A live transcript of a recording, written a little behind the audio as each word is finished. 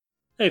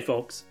Hey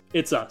folks,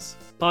 it's us,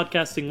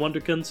 podcasting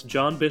wonderkins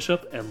John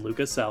Bishop and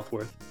Lucas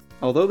Southworth.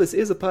 Although this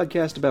is a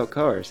podcast about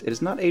cars, it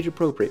is not age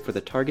appropriate for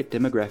the target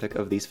demographic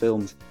of these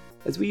films,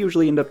 as we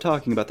usually end up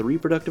talking about the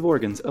reproductive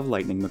organs of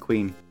Lightning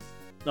McQueen.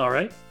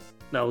 Alright,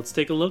 now let's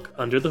take a look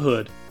under the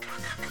hood.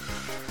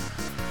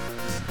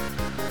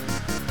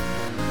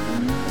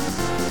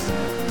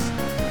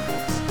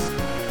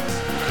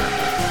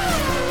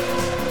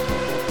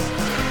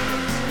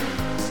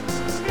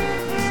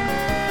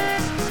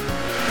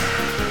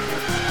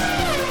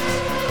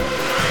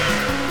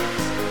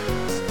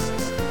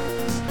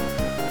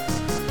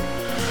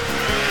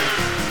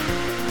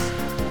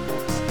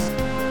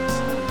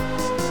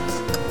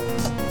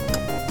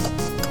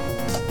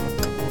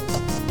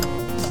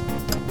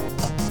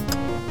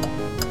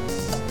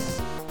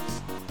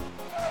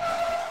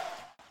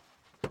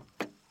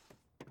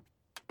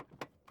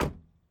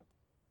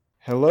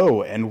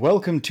 Hello, and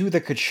welcome to the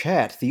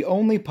Ka-Chat, the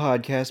only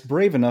podcast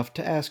brave enough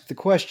to ask the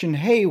question,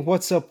 hey,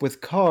 what's up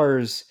with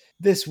cars?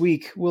 This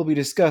week, we'll be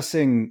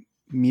discussing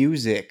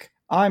music.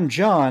 I'm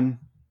John.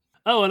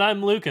 Oh, and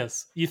I'm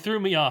Lucas. You threw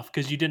me off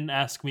because you didn't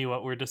ask me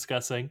what we're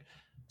discussing,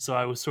 so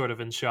I was sort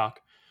of in shock.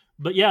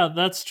 But yeah,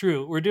 that's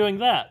true. We're doing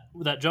that.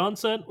 That John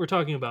said, we're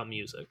talking about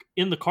music.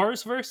 In the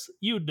Carsverse,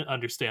 you'd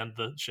understand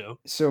the show.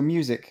 So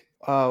music,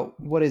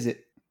 what is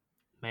it?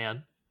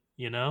 Man,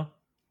 you know?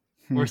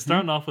 We're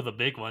starting off with a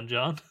big one,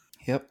 John.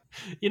 Yep.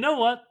 You know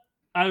what?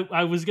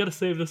 I was going to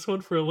save this one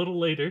for a little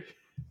later.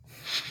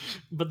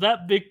 But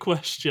that big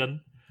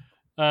question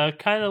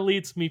kind of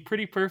leads me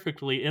pretty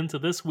perfectly into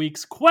this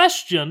week's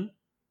question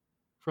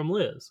from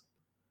Liz.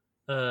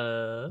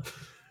 Both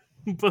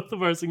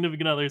of our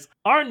significant others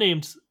are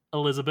named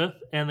Elizabeth,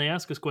 and they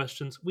ask us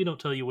questions. We don't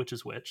tell you which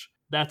is which.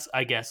 That's,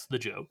 I guess, the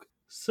joke.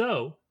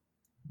 So,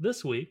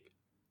 this week,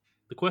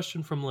 the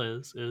question from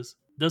Liz is,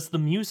 does the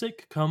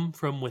music come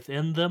from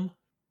within them?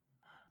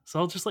 So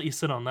I'll just let you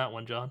sit on that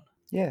one, John.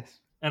 Yes.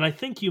 And I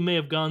think you may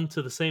have gone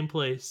to the same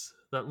place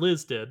that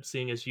Liz did,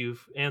 seeing as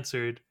you've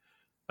answered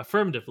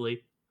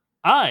affirmatively.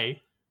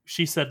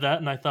 She said that,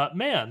 and I thought,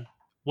 man,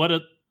 what a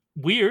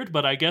weird,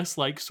 but I guess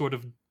like sort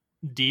of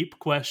deep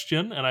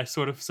question, and I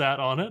sort of sat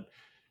on it.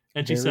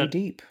 And she said,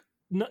 deep.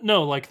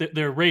 No, like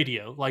their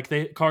radio,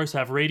 like cars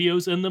have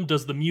radios in them.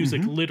 Does the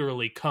music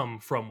literally come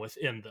from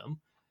within them?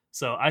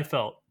 So I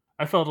felt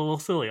a little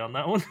silly on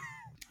that one.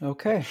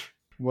 Okay.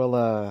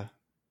 Well,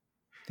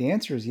 the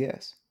answer is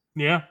yes.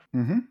 Yeah.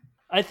 Mm-hmm.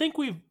 I think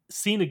we've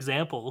seen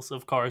examples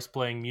of cars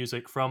playing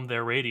music from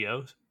their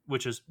radios,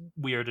 which is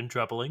weird and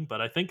troubling, but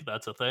I think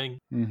that's a thing.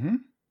 Mm-hmm.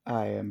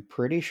 I am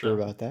pretty sure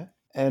about that.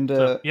 And,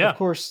 yeah. Of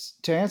course,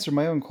 to answer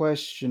my own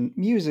question,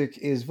 music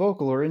is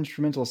vocal or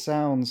instrumental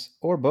sounds,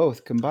 or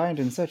both, combined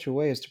in such a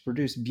way as to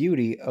produce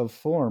beauty of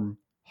form,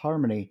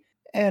 harmony,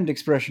 and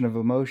expression of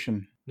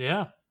emotion.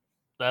 Yeah.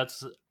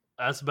 That's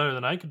better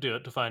than I could do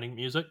at defining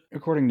music.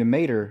 According to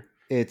Mater,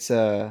 it's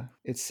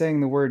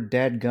saying the word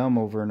dadgum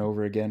over and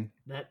over again.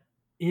 That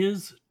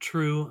is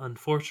true.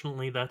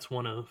 Unfortunately, that's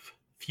one of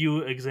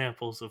few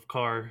examples of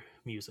car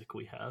music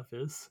we have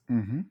is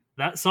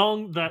that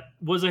song that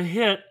was a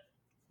hit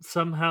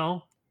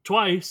somehow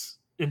twice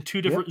in two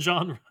different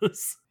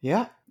genres.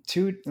 Yeah.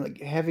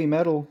 Heavy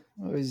metal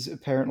is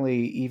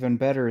apparently even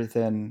better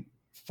than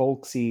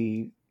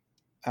folksy,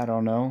 I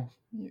don't know,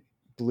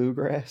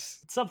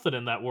 bluegrass. Something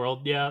in that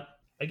world, yeah.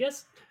 I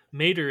guess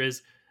Mater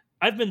is...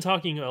 I've been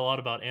talking a lot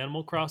about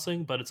Animal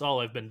Crossing, but it's all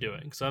I've been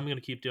doing, so I'm going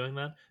to keep doing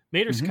that.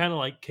 Mater's kind of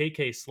like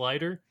KK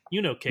Slider.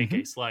 You know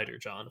KK Slider,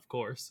 John, of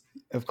course.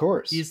 Of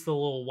course. He's the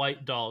little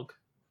white dog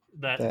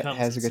that comes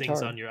has and a guitar.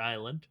 sings on your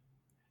island.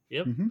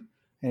 Yep.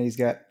 And he's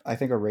got, I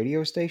think, a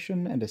radio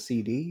station and a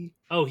CD.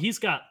 Oh,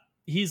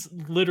 he's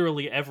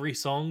literally every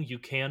song you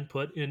can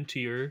put into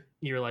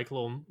your like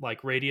little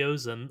like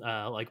radios and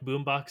like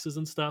boom boxes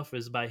and stuff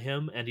is by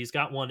him, and he's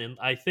got one in,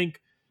 I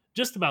think,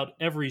 just about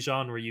every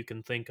genre you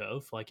can think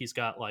of. Like he's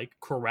got like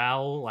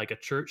chorale, like a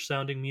church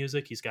sounding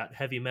music. He's got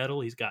heavy metal.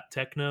 He's got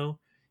techno.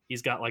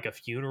 He's got like a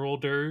funeral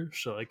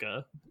dirge, so like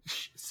a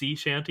sea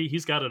shanty.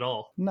 He's got it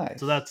all. Nice.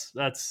 So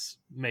that's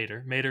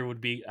Mater. Mater would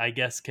be, I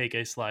guess,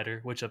 KK Slider,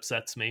 which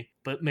upsets me.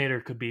 But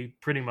Mater could be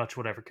pretty much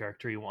whatever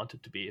character he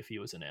wanted to be if he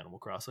was in Animal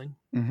Crossing.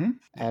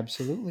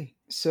 Absolutely.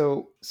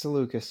 So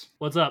Lucas,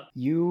 what's up?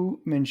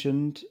 You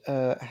mentioned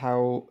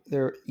how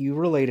you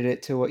related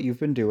it to what you've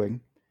been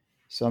doing.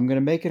 So I'm going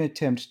to make an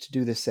attempt to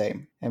do the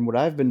same. And what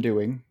I've been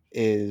doing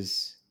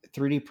is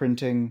 3D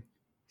printing,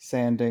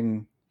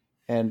 sanding,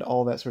 and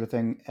all that sort of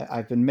thing.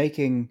 I've been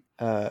making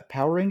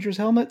Power Rangers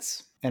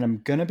helmets, and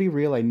I'm going to be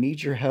real. I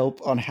need your help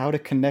on how to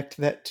connect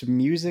that to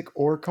music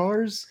or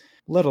cars,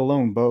 let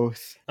alone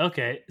both.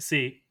 Okay,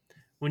 see,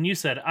 when you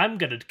said I'm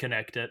going to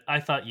connect it, I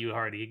thought you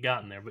already had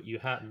gotten there, but you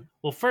hadn't.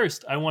 Well,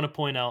 first, I want to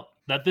point out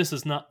that this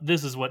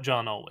is what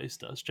John always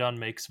does. John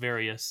makes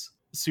various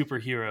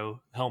superhero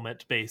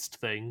helmet-based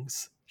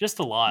things. Just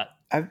a lot.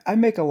 I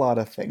make a lot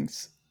of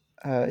things.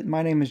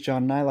 My name is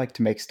John, and I like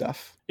to make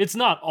stuff. It's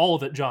not all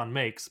that John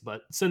makes,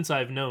 but since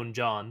I've known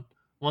John,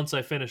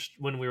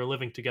 when we were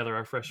living together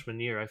our freshman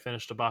year, I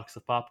finished a box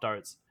of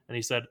Pop-Tarts, And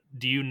he said,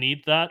 "Do you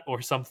need that?"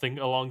 or something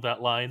along that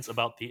lines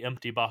about the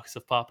empty box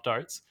of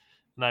Pop-Tarts.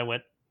 And I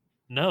went,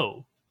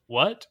 "No,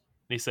 what?"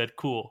 And he said,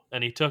 "Cool."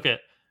 And he took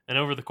it. And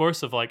over the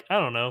course of like, I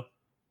don't know,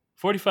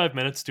 45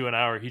 minutes to an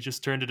hour, he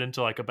just turned it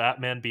into like a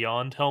Batman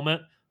Beyond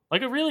helmet,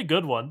 like a really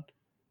good one.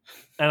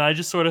 And I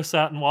just sort of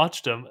sat and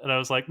watched him. And I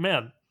was like,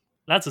 man,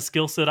 that's a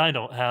skill set I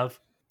don't have.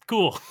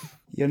 Cool.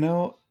 You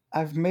know,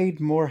 I've made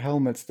more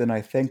helmets than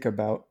I think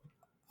about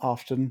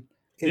often.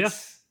 Yeah.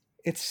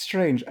 It's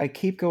strange. I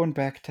keep going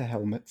back to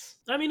helmets.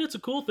 I mean, it's a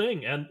cool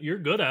thing, and you're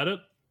good at it.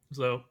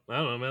 So, I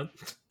don't know, man.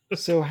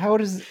 So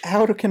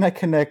can I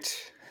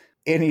connect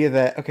any of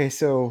that? Okay,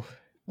 so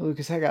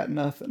Lucas, I got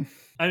nothing.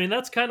 I mean,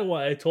 that's kind of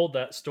why I told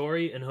that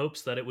story in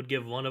hopes that it would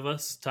give one of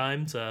us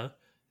time to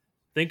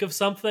think of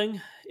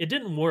something. It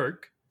didn't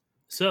work.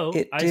 So,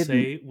 It I didn't.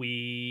 say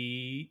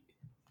we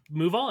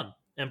move on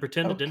and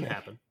pretend it didn't Okay.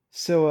 happen.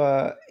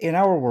 So in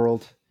our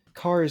world,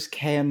 cars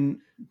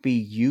can be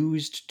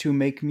used to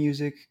make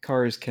music.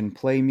 Cars can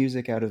play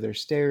music out of their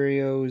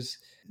stereos.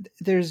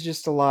 There's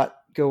just a lot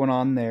going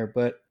on there,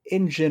 but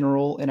in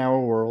general, in our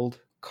world,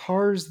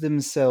 cars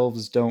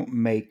themselves don't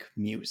make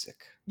music.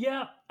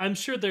 Yeah, I'm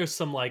sure there's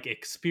some like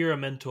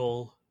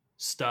experimental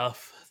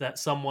stuff that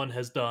someone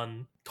has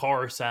done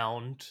car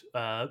sound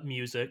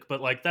music,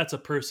 but like that's a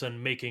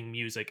person making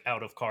music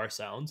out of car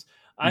sounds.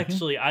 Hmm.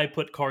 Actually, I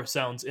put car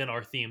sounds in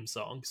our theme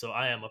song, so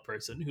I am a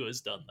person who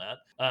has done that.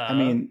 I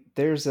mean,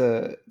 there's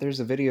a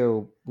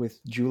video with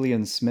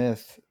Julian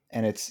Smith,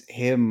 and it's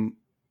him.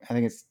 I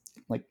think it's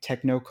like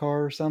Techno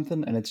Car or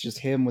something, and it's just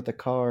him with a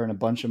car and a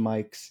bunch of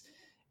mics,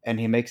 and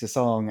he makes a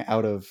song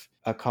out of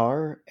a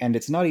car. And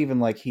it's not even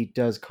like he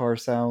does car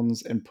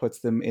sounds and puts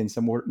them in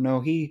some word. No,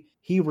 he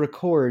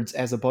records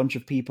as a bunch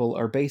of people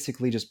are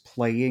basically just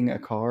playing a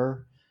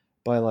car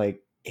by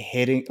like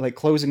hitting, like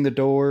closing the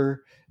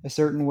door a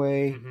certain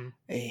way, hmm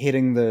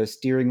hitting the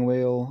steering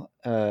wheel.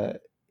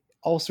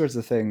 All sorts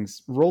of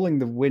things, rolling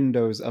the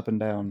windows up and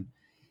down.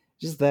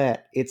 Just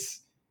that,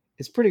 it's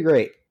pretty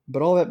great.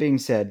 But all that being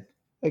said,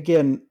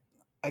 again,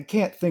 I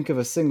can't think of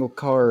a single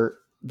car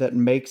that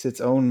makes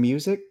its own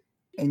music,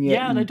 and yet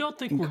Yeah, and I don't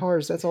think in we're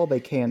cars that's all they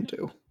can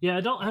do. Yeah,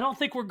 I don't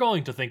think we're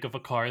going to think of a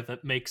car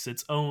that makes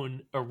its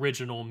own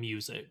original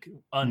music Hmm.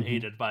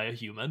 unaided by a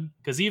human.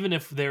 Because even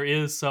if there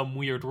is some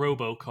weird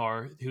robo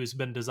car who's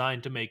been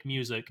designed to make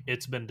music,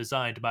 it's been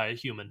designed by a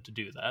human to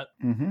do that.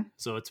 Hmm.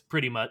 So it's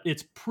pretty much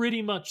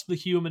the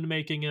human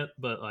making it,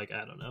 but like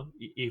I don't know,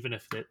 even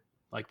if it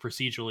like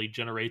procedurally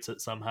generates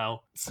it somehow.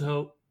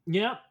 So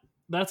yeah,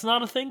 that's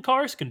not a thing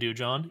cars can do,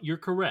 John. You're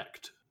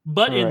correct.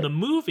 But All in right. the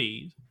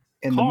movie,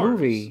 In the Cars,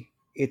 movie,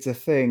 it's a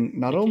thing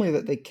not they only can.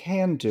 that they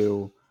can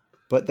do,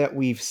 but that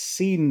we've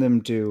seen them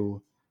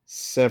do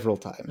several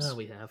Oh, times.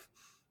 we have.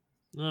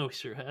 Oh, we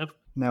sure have.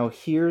 Now,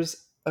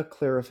 here's a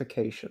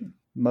clarification.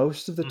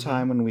 Most of the Mm-hmm.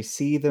 time, when we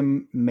see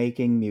them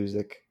making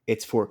music,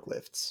 it's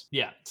forklifts.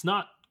 Yeah, it's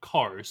not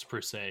cars per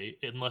se,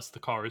 unless the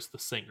car is the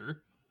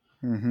singer.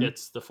 Hmm.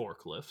 It's the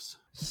forklifts.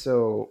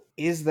 So,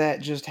 is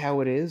that just how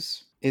it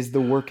is? Is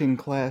the working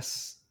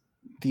class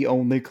the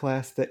only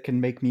class that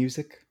can make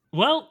music?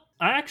 Well,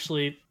 I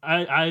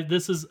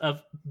this is a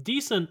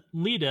decent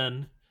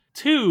lead-in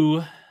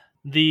to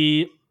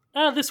the.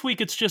 This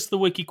week it's just the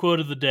wiki quote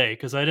of the day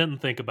because I didn't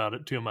think about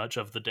it too much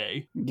of the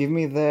day. Give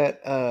me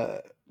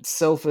that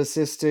self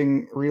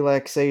assisting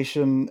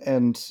relaxation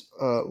and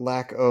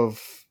lack of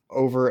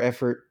over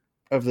effort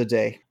of the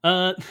day.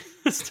 Uh,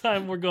 this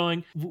time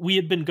we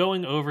had been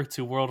going over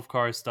to World of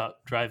Cars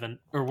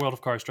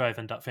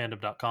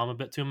Drive-In.fandom.com a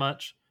bit too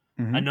much.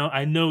 Hmm.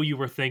 I know you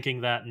were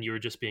thinking that and you were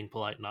just being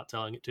polite and not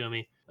telling it to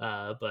me.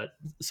 But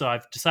so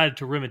I've decided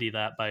to remedy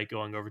that by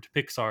going over to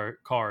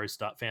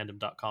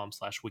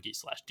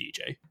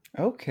pixarcars.fandom.com/wiki/DJ.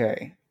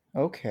 Okay.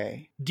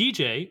 Okay.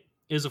 DJ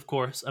is, of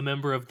course, a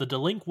member of the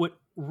Delinquent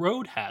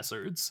Road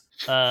Hazards.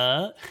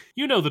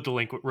 You know the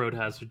Delinquent Road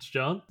Hazards,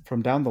 John.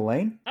 From down the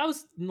lane? That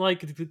was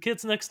like the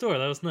kids next door.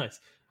 That was nice.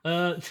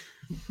 Uh,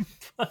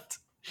 but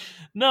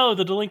no,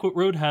 the Delinquent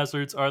Road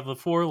Hazards are the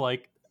four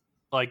like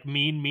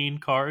mean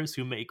cars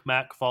who make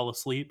Mack fall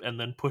asleep and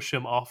then push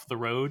him off the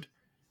road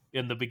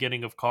in the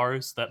beginning of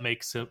Cars that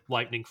makes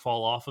lightning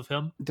fall off of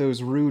him.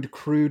 Those rude,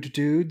 crude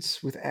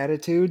dudes with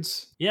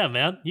attitudes? Yeah,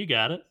 man, you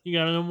got it. You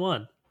got it in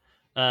one.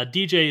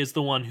 DJ is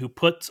the one who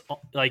puts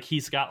like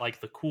he's got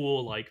like the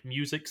cool like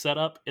music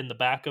setup in the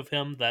back of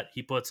him that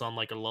he puts on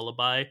like a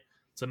lullaby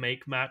to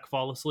make Mac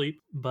fall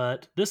asleep.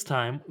 But this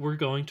time we're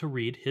going to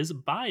read his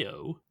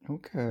bio,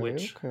 Okay,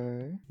 which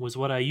okay. was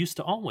what I used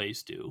to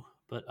always do,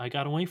 but I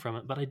got away from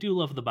it. But I do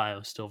love the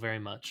bio still very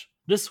much.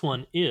 This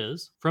one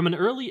is from an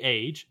early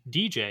age,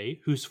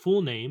 DJ, whose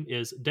full name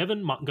is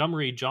Devin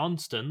Montgomery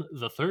Johnston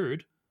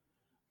III,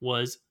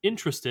 was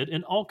interested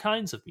in all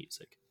kinds of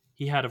music.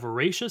 He had a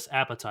voracious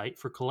appetite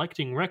for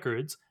collecting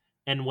records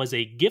and was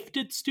a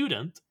gifted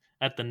student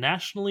at the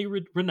nationally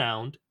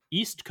renowned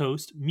East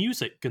Coast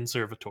Music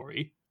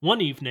Conservatory.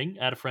 One evening,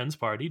 at a friend's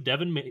party,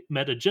 Devin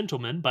met a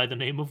gentleman by the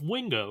name of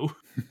Wingo.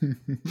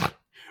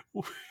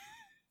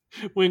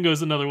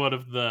 Wingo's another one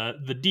of the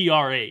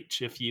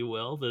DRH, if you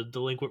will, the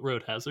delinquent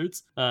road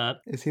hazards.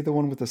 Is he the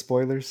one with the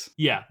spoilers?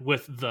 Yeah,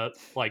 with the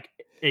like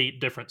 8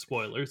 different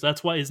spoilers.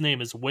 That's why his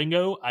name is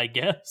Wingo, I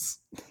guess.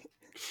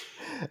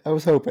 I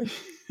was hoping.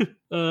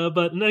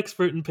 But an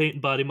expert in paint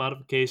and body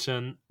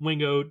modification,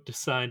 Wingo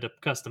designed a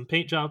custom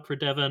paint job for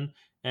Devon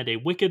and a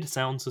wicked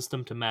sound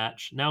system to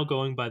match. Now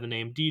going by the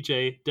name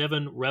DJ,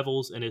 Devon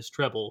revels in his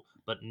treble,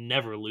 but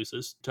never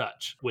loses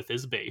touch with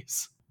his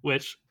bass.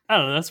 Which, I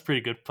don't know, that's a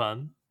pretty good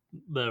pun.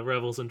 The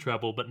revels in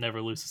treble, but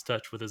never loses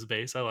touch with his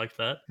bass. I like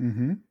that.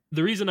 Mm-hmm.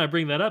 The reason I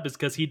bring that up is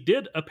because he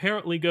did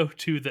apparently go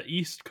to the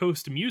East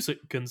Coast Music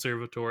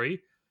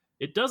Conservatory.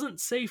 It doesn't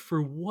say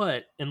for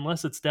what,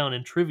 unless it's down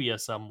in trivia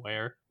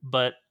somewhere,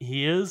 but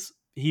he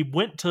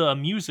went to a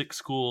music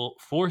school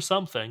for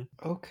something.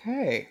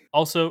 Okay.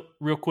 Also,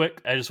 real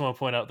quick, I just want to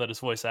point out that his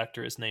voice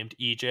actor is named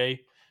EJ,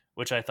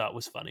 which I thought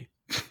was funny.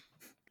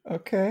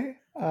 Okay.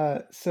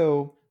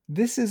 So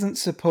this isn't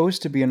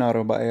supposed to be an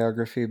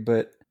autobiography,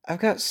 but I've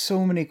got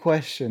so many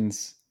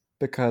questions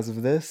because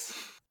of this.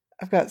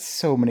 I've got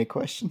so many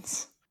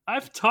questions.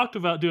 I've talked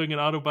about doing an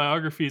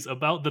autobiographies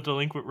about the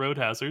delinquent road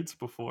hazards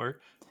before,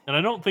 and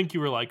I don't think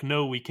you were like,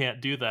 no, we can't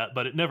do that,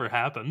 but it never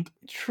happened.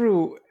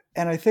 True.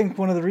 And I think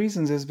one of the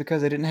reasons is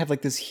because I didn't have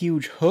like this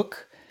huge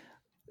hook.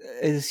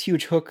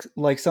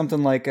 Like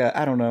something like,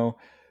 I don't know.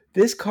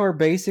 This car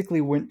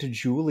basically went to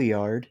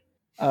Juilliard.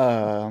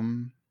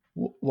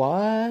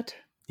 What?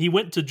 He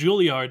went to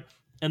Juilliard,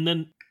 and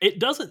then it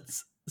doesn't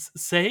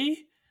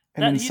say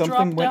And that then he something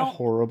dropped went out.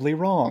 horribly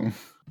wrong.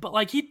 But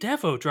like he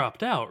devo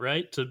dropped out,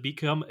 right? To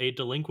become a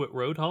delinquent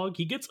roadhog.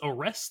 He gets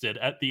arrested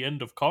at the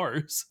end of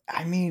Cars.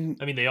 I mean,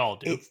 They all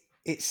do.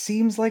 it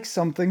seems like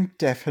something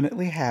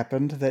definitely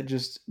happened that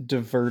just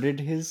diverted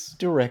his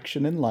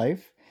direction in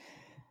life,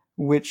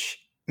 which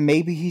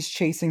maybe he's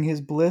chasing his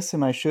bliss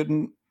and I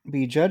shouldn't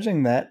be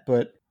judging that,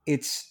 but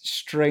it's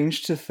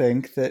strange to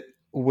think that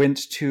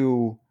went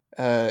to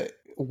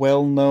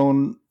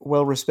well-known,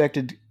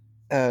 well-respected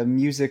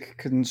music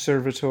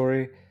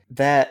conservatory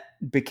that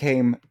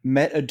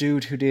met a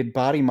dude who did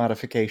body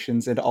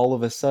modifications and all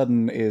of a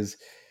sudden is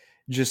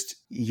just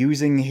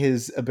using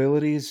his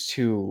abilities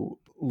to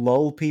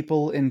lull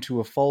people into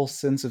a false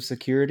sense of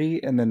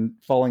security and then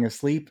falling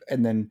asleep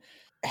and then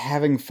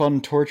having fun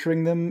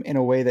torturing them in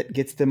a way that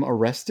gets them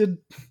arrested.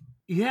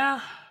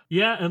 Yeah.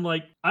 Yeah, and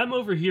like I'm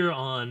over here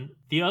on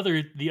the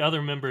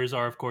other members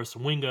are of course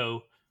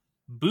Wingo,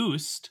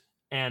 Boost,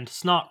 and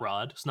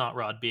Snotrod.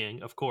 Snotrod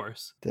being, of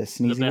course, The the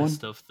sneezy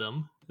best one? of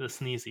them, the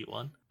sneezy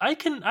one. I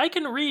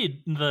can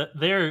read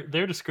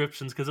their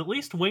descriptions because at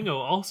least Wingo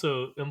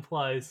also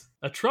implies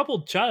a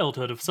troubled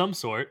childhood of some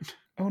sort.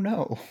 Oh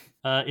no.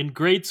 In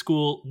grade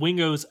school,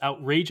 Wingo's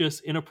outrageous,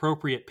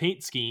 inappropriate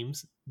paint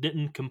schemes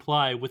didn't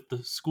comply with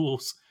the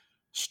school's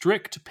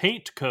strict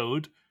paint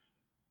code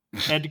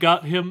and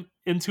got him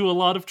into a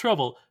lot of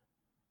trouble.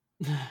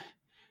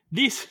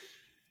 These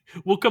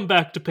we'll come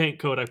back to paint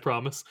code, I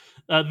promise.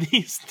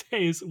 These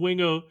days,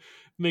 Wingo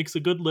makes a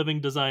good living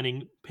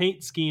designing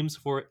paint schemes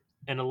for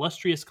an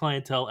illustrious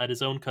clientele at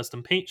his own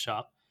custom paint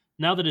shop.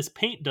 Now that his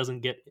paint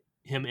doesn't get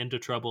him into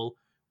trouble,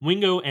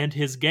 Wingo and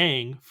his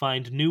gang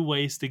find new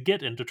ways to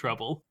get into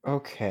trouble.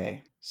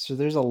 Okay. So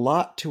there's a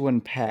lot to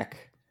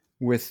unpack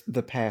with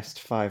the past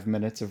 5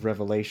 minutes of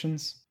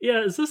revelations.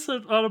 Yeah, is this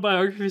an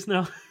autobiographies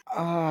now?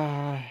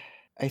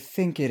 I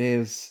think it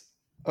is.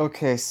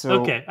 Okay,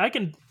 so Okay, I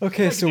can.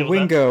 Okay, I can so deal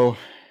with that.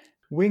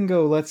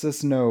 Wingo lets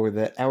us know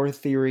that our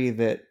theory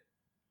that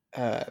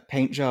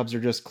paint jobs are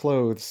just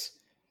clothes,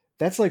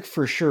 that's like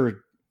for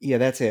sure. Yeah,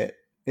 that's it.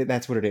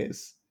 That's what it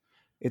is.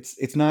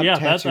 It's not Yeah,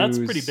 tattoos. that's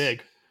pretty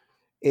big.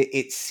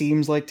 It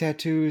seems like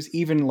tattoos,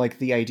 even like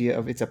the idea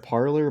of it's a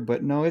parlor,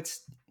 but no,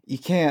 you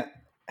can't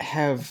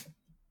have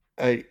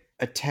a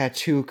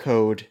tattoo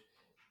code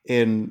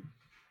in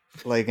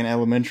like an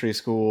elementary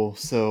school,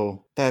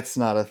 so that's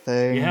not a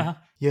thing. Yeah,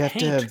 You have to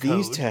paint have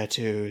these code.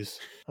 tattoos.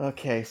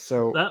 Okay,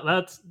 so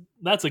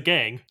That's a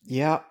gang.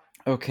 yeah,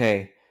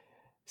 okay.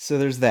 So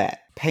there's that.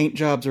 Paint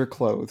jobs are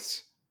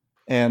clothes.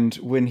 And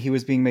when he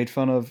was being made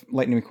fun of,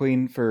 Lightning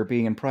McQueen, for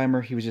being in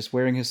primer, he was just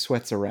wearing his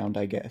sweats around,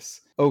 I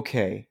guess.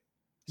 Okay.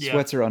 Yeah.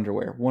 Sweats or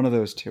underwear, one of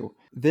those two.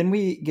 Then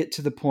we get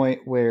to the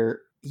point where,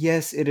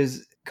 yes, it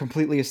is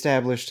completely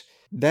established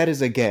that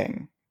is a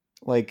gang.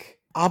 Like,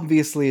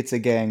 obviously it's a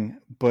gang,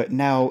 but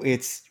now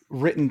it's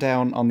written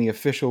down on the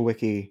official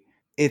wiki.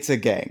 It's a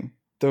gang.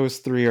 Those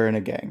 3 are in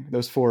a gang.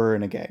 Those 4 are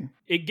in a gang.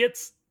 It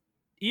gets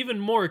even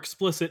more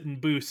explicit in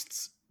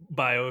Boost's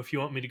bio if you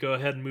want me to go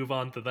ahead and move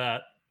on to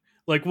that.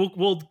 Like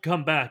we'll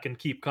come back and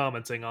keep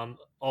commenting on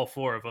all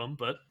 4 of them,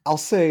 but I'll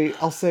say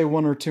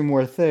 1 or 2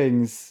 more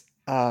things.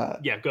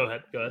 yeah, go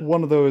ahead.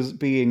 One of those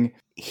being,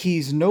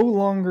 he's no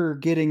longer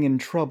getting in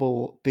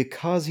trouble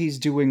because he's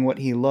doing what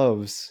he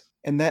loves.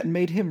 And that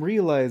made him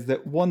realize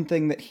that one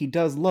thing that he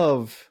does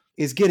love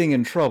is getting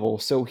in trouble,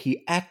 so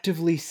he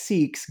actively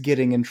seeks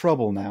getting in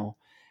trouble now.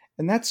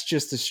 And that's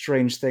just a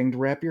strange thing to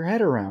wrap your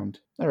head around.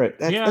 All right,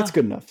 that's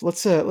good enough.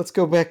 Let's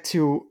go back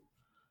to,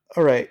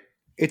 all right,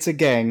 it's a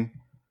gang,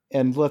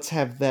 and let's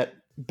have that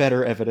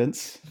better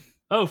evidence.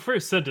 Oh,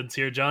 first sentence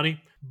here,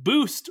 Johnny.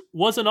 Boost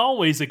wasn't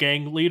always a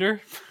gang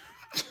leader.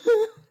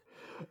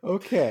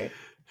 Okay.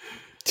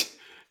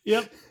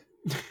 Yep.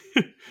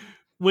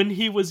 When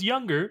he was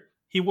younger,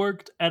 he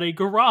worked at a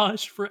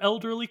garage for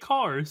elderly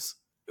cars,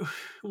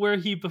 where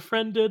he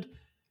befriended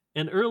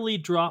an early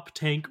drop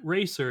tank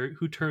racer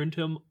who turned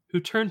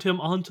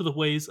him onto the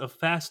ways of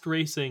fast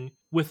racing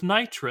with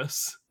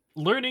nitrous.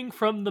 Learning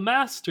from the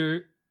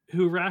master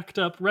who racked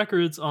up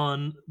records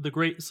on the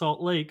Great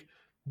Salt Lake,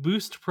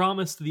 Boost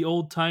promised the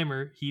old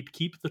timer he'd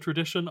keep the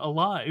tradition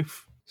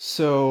alive.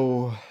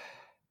 So,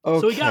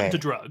 So he got into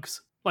okay.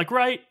 drugs. Like,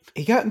 right?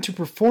 He got into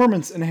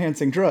performance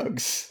enhancing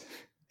drugs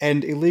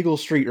and illegal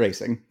street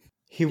racing.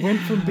 He went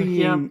from Yeah.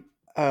 being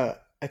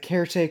a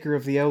caretaker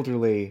of the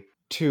elderly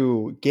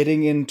to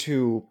getting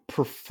into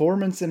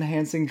performance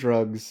enhancing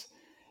drugs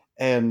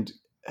and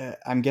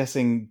I'm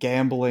guessing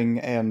gambling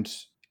and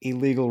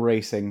illegal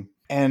racing.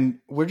 And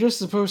we're just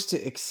supposed to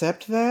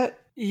accept that?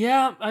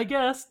 Yeah, I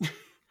guess.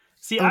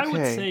 See, I would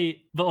Okay.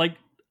 say, but like,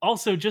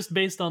 also just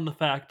based on the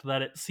fact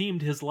that it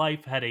seemed his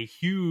life had a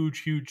huge,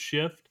 huge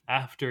shift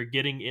after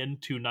getting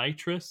into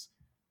nitrous,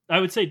 I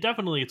would say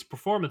definitely it's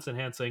performance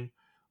enhancing,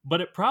 but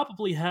it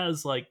probably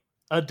has like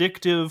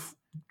addictive,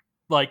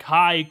 like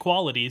high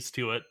qualities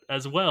to it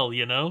as well,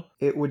 you know?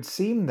 It would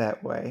seem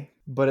that way,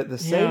 but at the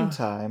same Yeah.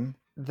 time,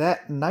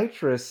 that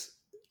nitrous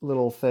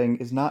little thing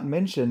is not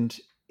mentioned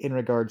in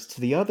regards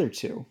to the other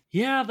two.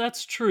 Yeah,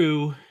 that's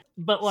true.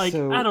 But like, I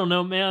So don't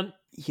know, man.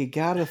 you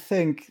gotta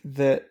think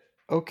that,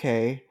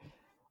 okay,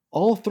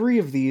 all three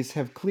of these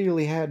have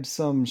clearly had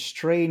some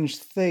strange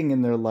thing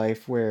in their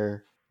life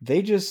where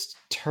they just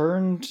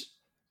turned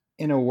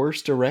in a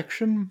worse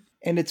direction.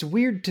 And it's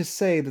weird to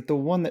say that the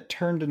one that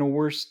turned in a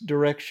worse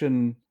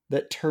direction,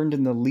 that turned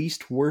in the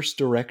least worst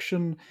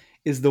direction,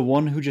 is the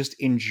one who just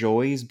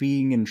enjoys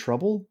being in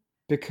trouble.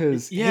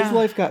 Because his Yeah.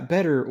 life got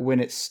better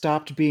when it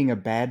stopped being a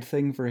bad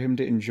thing for him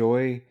to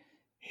enjoy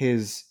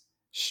his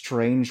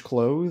strange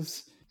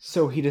clothes.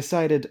 So he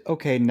decided,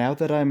 okay, now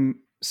that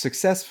I'm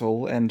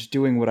successful and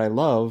doing what I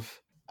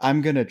love,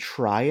 I'm gonna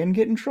try and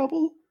get in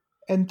trouble.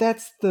 And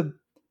that's the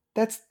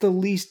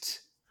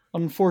least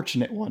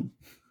unfortunate one.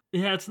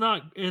 Yeah,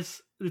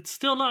 it's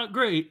still not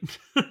great.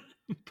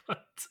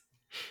 But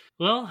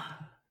well,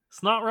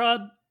 Snot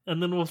Rod,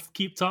 and then we'll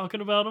keep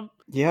talking about him.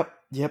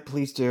 Yep,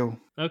 please do.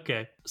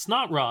 Okay.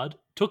 Snot Rod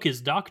took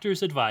his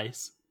doctor's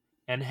advice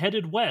and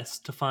headed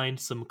west to find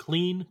some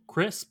clean,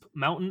 crisp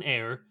mountain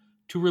air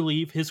to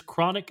relieve his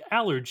chronic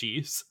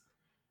allergies.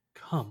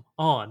 Come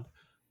on.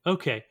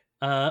 Okay.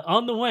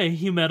 On the way,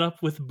 he met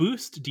up with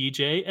Boost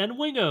DJ and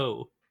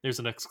Wingo. There's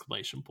an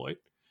exclamation point.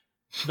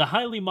 The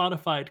highly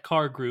modified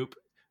car group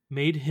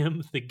made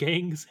him the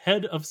gang's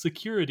head of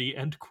security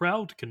and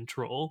crowd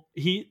control.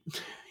 He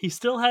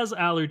still has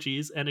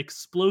allergies and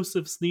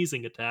explosive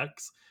sneezing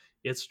attacks.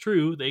 It's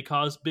true, they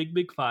cause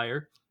big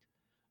fire,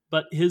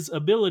 but his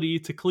ability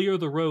to clear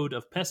the road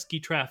of pesky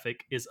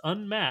traffic is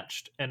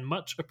unmatched and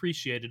much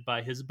appreciated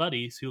by his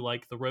buddies who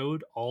like the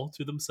road all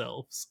to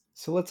themselves.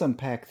 So let's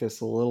unpack this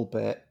a little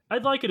bit.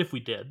 I'd like it if we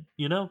did,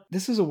 you know?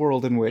 This is a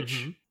world in Mm-hmm.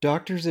 which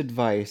doctors'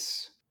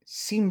 advice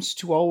seems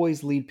to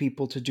always lead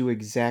people to do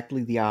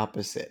exactly the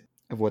opposite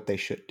of what they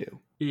should do.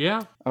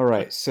 Yeah. All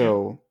right, Yeah,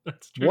 so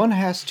that's true. one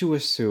has to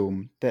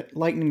assume that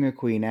Lightning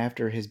McQueen,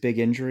 after his big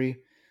injury,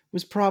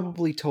 was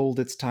probably told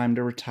it's time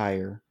to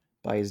retire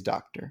by his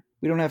doctor.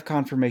 We don't have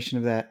confirmation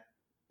of that,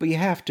 but you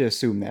have to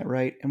assume that,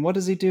 right? And what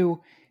does he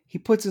do? He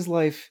puts his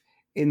life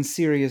in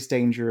serious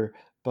danger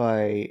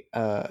by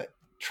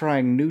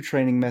trying new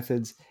training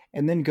methods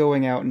and then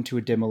going out into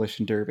a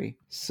demolition derby.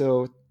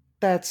 So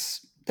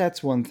that's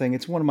one thing.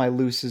 It's one of my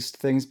loosest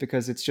things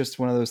because it's just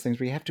one of those things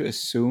where you have to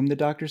assume the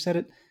doctor said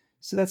it.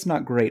 So that's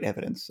not great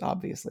evidence,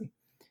 obviously.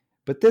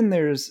 But then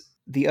there's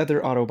the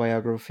other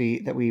autobiography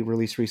that we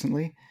released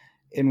recently,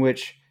 in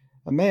which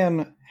a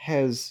man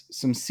has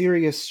some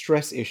serious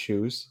stress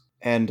issues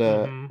and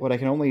Mm-hmm. what I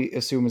can only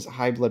assume is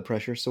high blood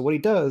pressure. So what he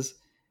does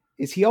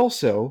is he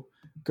also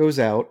goes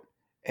out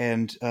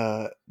and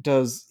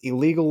does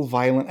illegal,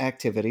 violent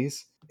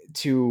activities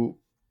to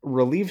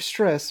relieve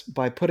stress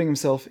by putting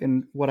himself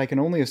in what I can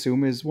only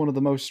assume is one of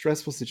the most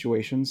stressful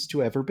situations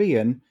to ever be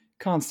in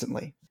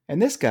constantly.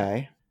 And this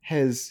guy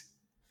has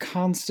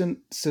constant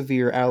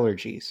severe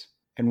allergies.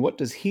 And what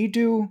does he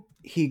do?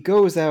 He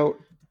goes out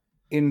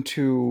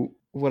into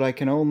what I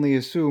can only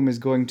assume is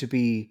going to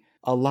be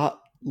a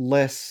lot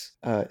less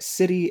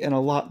city and a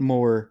lot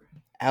more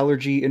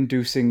allergy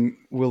inducing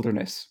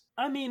wilderness.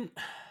 I mean,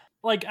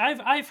 like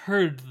I've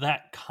heard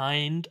that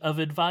kind of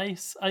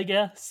advice, I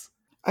guess.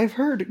 I've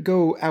heard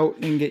go out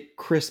and get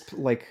crisp,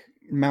 like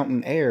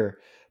mountain air,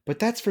 but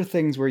that's for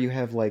things where you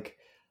have like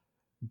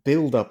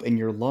buildup in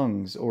your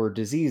lungs or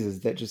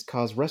diseases that just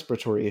cause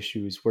respiratory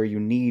issues where you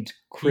need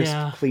crisp,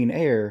 Yeah. clean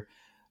air.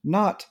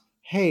 Not,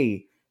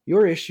 hey,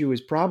 your issue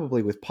is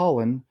probably with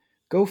pollen.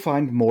 Go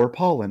find more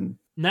pollen.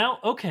 Now,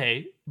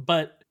 okay,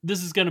 but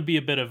this is going to be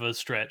a bit of a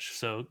stretch,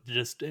 so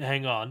just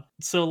hang on.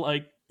 So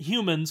like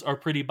humans are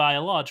pretty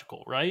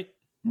biological, right?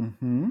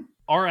 Mm-hmm.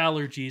 our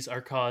allergies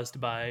are caused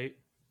by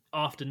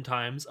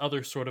oftentimes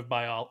other sort of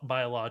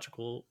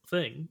biological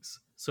things.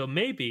 So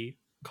maybe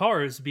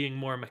cars being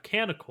more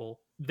mechanical,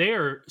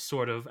 their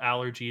sort of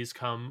allergies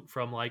come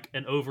from like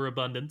an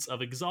overabundance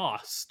of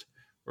exhaust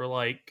or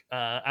like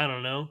I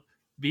don't know,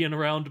 being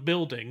around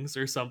buildings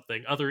or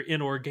something, other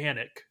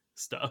inorganic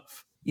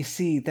stuff. You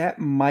see, that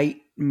might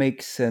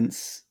make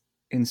sense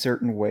in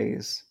certain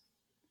ways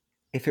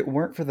if it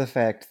weren't for the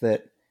fact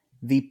that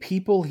the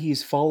people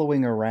he's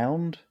following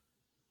around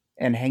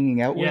and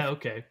hanging out Yeah, with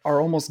okay.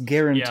 are almost Yeah.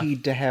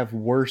 guaranteed to have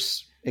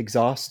worse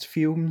exhaust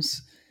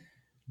fumes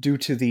due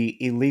to the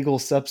illegal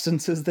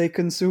substances they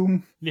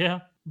consume.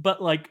 Yeah.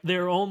 But like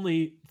there are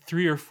only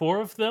 3 or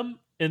 4 of them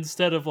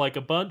instead of like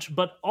a bunch,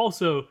 but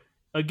also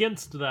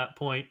against that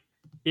point,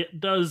 it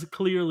does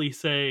clearly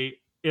say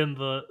in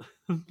the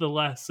the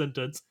last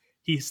sentence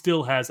he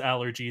still has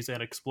allergies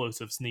and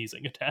explosive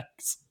sneezing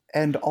attacks.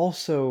 And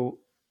also,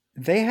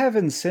 they have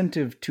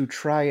incentive to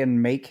try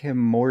and make him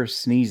more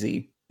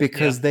sneezy Yeah.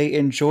 because they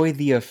enjoy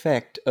the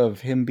effect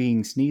of him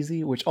being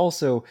sneezy, which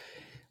also,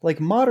 like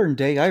modern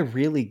day, I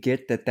really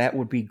get that that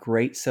would be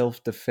great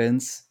self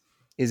defense,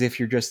 is if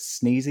you're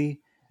just sneezy.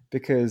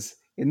 Because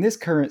in this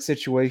current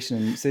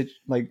situation,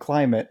 like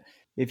climate,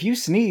 if you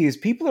sneeze,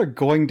 people are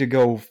going to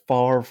go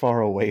far,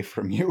 far away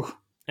from you.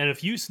 And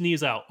if you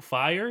sneeze out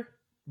fire,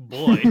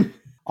 boy,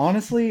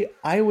 Honestly,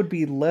 I would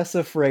be less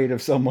afraid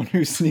of someone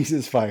who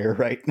sneezes fire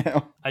right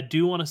now. I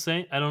do want to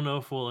say, I don't know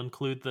if we'll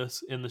include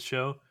this in the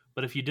show,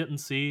 but if you didn't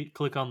see,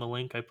 click on the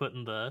link I put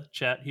in the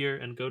chat here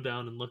and go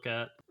down and look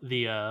at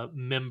the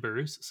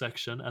members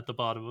section at the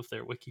bottom of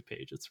their wiki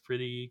page. It's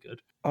pretty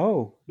good.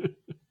 Oh,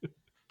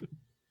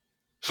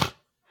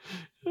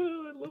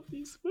 Oh, I love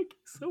these wikis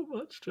so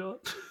much, John.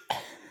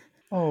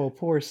 oh,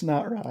 poor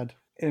Snotrod.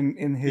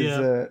 In his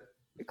Yeah.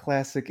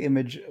 classic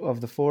image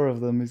of the four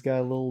of them, he's got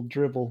a little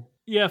dribble.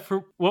 Yeah,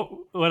 for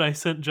what I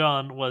sent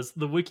John was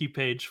the wiki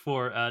page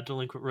for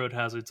Delinquent Road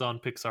Hazards on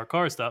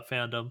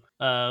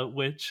PixarCars.fandom,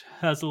 which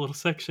has a little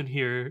section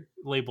here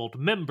labeled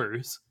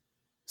members.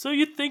 So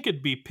you'd think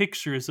it'd be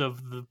pictures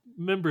of the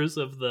members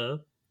of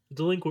the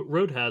Delinquent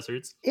Road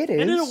Hazards, It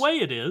and in a is. way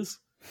it is.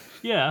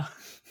 Yeah,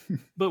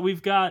 but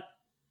we've got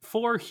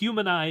 4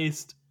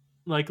 humanized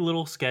like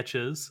little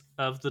sketches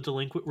of the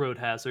Delinquent Road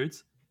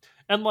Hazards.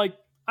 And like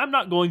I'm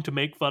not going to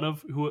make fun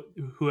of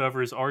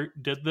whoever's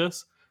art did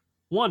this.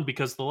 One,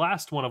 because the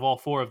last one of all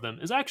 4 of them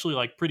is actually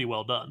like pretty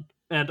well done.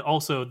 And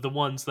also the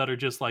ones that are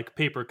just like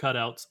paper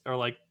cutouts are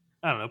like,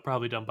 I don't know,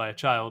 probably done by a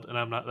child, and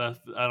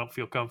I don't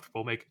feel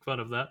comfortable making fun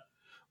of that.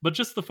 But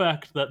just the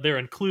fact that they're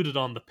included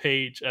on the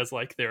page as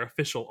like their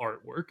official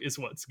artwork is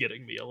what's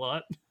getting me a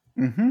lot.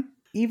 Mm-hmm.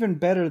 Even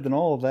better than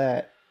all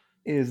that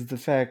is the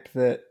fact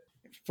that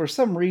for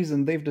some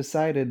reason they've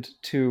decided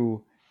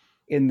to,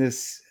 in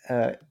this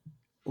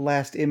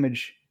last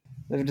image,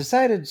 they've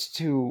decided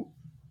to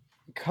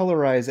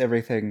colorize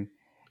everything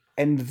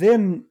and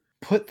then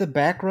put the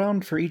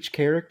background for each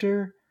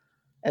character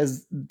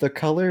as the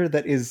color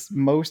that is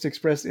most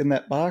expressed in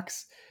that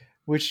box,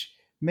 which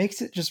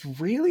makes it just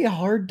really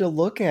hard to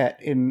look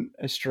at in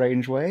a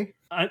strange way.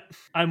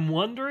 I'm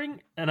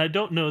wondering, and I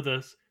don't know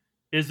this,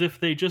 is if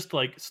they just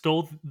like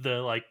stole the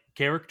like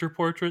character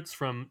portraits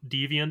from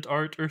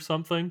DeviantArt or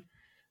something,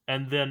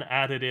 and then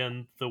added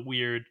in the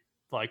weird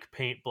like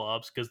paint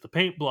blobs, because the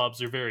paint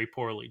blobs are very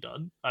poorly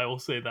done. I will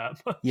say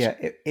that much. Yeah,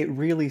 it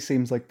really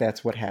seems like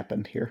that's what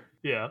happened here.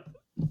 Yeah,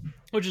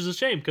 which is a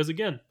shame because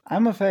again,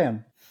 I'm a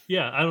fan.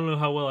 yeah, I don't know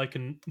how well I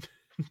can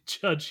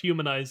judge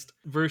humanized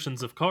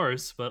versions of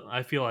cars, but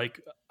I feel like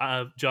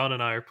John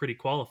and I are pretty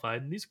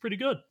qualified, and these are pretty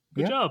good.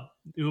 Good Yeah. job,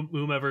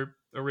 whomever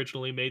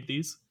originally made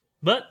these.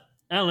 But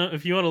I don't know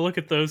if you want to look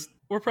at those.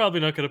 We're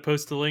probably not going to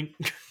post a link.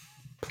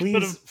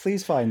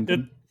 Please find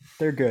them.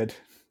 They're good.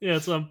 Yeah,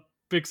 it's on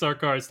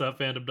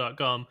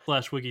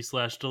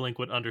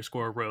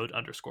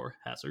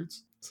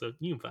pixarcars.fandom.com/wiki/delinquent_road_hazards. So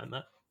you can find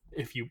that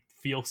if you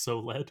feel so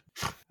led.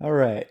 All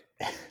right.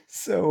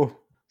 So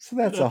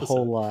that's Good a whole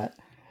episode. lot.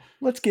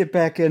 Let's get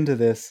back into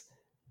this.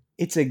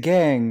 It's a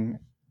gang,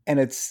 and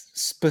it's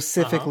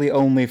specifically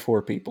only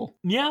 4 people.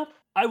 Yeah,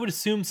 I would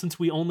assume since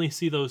we only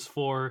see those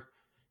 4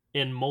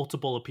 in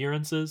multiple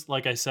appearances,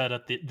 like I said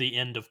at the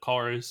end of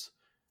Cars,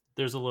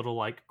 there's a little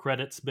like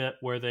credits bit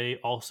where they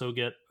also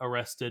get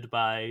arrested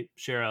by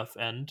sheriff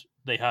and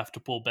they have to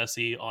pull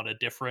Bessie on a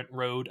different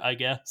road, I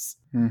guess.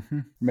 Mm-hmm.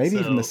 Maybe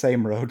even the So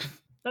same road.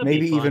 that'd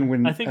Maybe be fun. even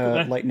when I think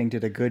that Lightning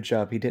did a good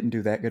job, he didn't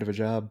do that good of a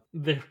job.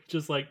 they're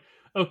just like,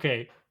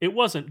 okay, it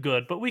wasn't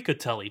good, but we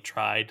could tell he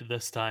tried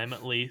this time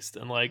at least.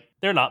 And like,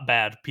 they're not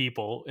bad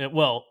people.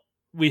 Well,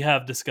 we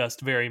have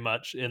discussed very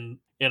much in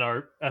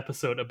our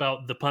episode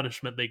about the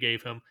punishment they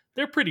gave him.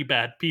 They're pretty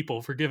bad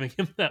people for giving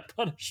him that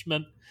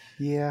punishment.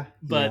 Yeah,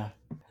 But yeah.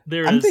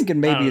 there I'm is, thinking I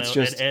maybe don't it's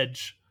know, just an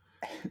edge.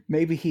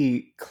 maybe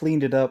he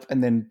cleaned it up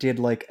and then did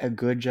like a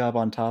good job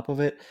on top of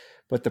it.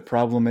 But the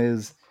problem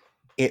is,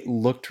 it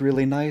looked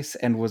really nice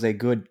and was a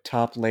good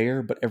top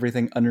layer, but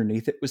everything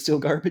underneath it was still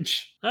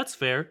garbage. That's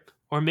fair.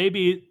 Or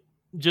maybe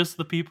just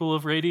the people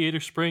of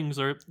Radiator Springs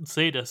are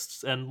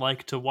sadists and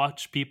like to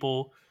watch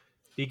people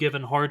Be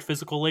given hard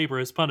physical labor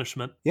as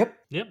punishment. Yep.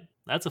 Yep,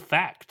 that's a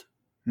fact.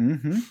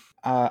 Mm-hmm.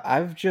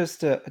 I've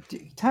just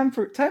time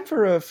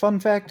for a fun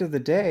fact of the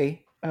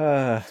day.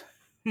 The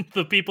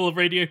people of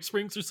Radiator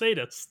Springs are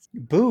sadists.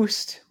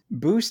 Boost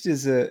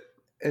is a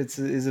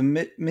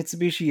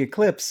Mitsubishi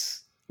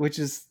Eclipse, which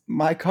is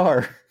my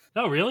car.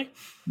 Oh, really?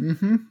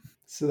 Mm-hmm.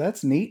 So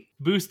that's neat.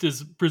 Boost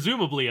is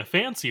presumably a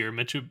fancier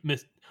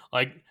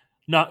like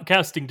not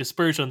casting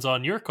dispersions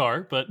on your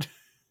car, but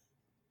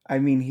I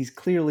mean, he's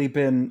clearly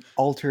been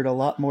altered a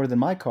lot more than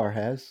my car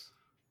has.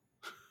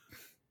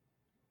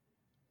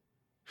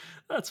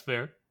 that's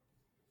fair.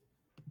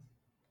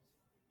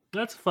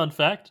 That's a fun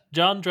fact.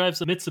 John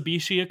drives a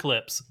Mitsubishi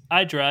Eclipse.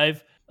 I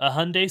drive a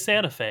Hyundai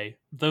Santa Fe.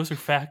 Those are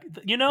fact.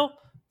 You know,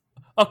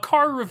 a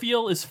car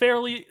reveal is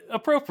fairly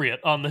appropriate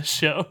on this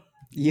show.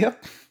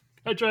 Yep.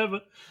 I drive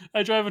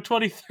a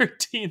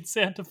 2013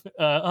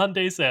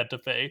 Hyundai Santa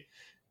Fe.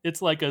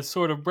 It's like a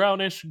sort of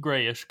brownish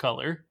grayish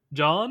color.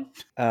 John?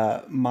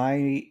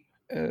 My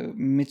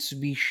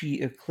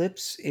Mitsubishi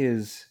Eclipse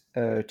is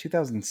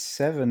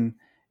 2007,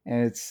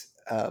 and it's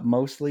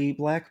mostly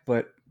black,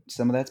 but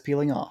some of that's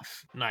peeling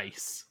off.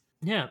 Nice.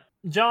 Yeah.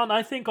 John,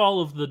 I think all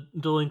of the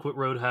delinquent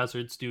road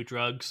hazards do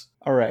drugs.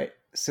 All right,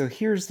 so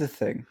here's the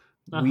thing.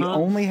 We Uh-huh.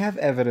 only have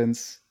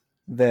evidence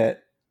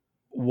that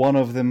one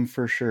of them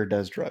for sure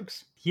does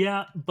drugs.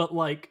 Yeah, but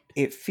like,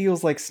 It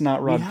feels like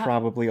Snot Rod ha-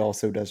 probably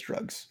also does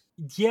drugs.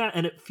 yeah,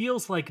 and it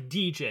feels like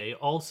DJ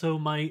also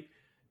might,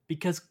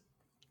 because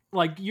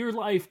like your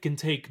life can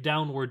take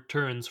downward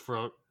turns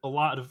for a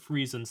lot of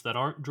reasons that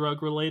aren't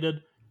drug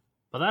related,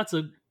 but that's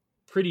a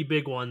pretty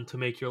big one to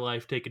make your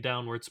life take a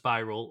downward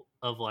spiral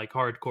of like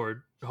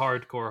hardcore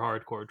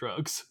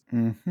drugs.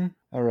 Mm-hmm.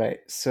 All right,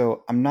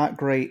 so I'm not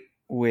great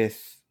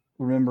with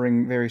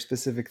remembering very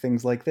specific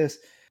things like this.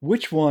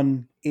 Which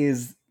one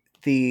is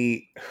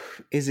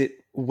it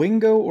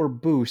Wingo or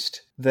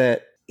Boost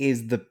that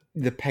is the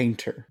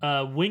painter?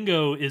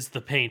 Wingo is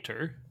the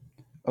painter.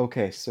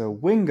 Okay, so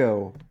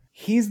Wingo,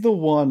 he's the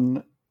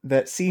one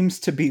that seems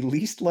to be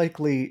least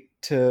likely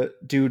to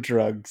do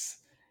drugs.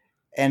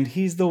 And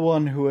he's the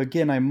one who,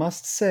 again, I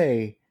must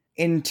say,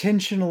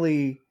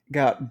 intentionally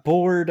got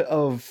bored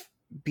of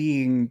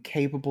being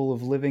capable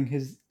of living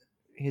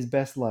his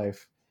best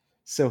life.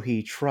 So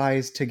he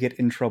tries to get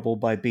in trouble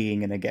by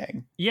being in a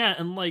gang. Yeah,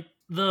 and like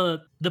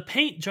the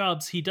paint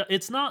jobs he does,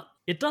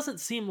 it doesn't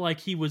seem like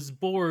he was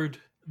bored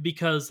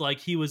because like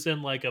he was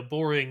in like a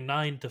boring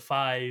 9 to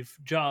 5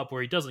 job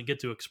where he doesn't get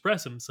to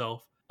express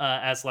himself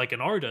as like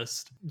an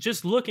artist.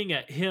 Just looking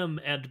at him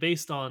and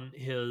based on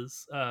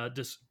his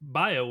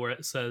bio where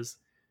it says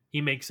he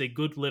makes a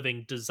good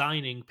living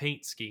designing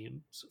paint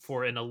schemes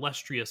for an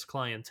illustrious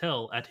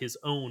clientele at his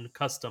own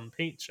custom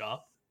paint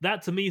shop.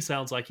 That to me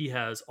sounds like he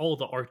has all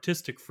the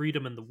artistic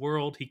freedom in the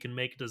world. He can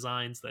make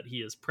designs that he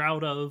is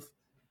proud of,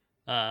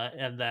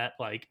 and that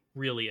like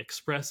really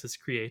express his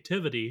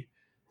creativity.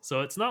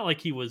 So it's not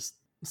like he was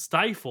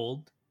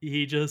stifled.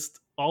 He just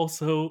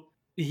also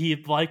he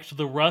liked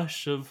the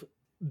rush of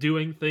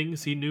doing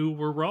things he knew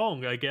were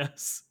wrong, I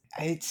guess.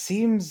 It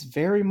seems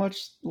very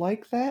much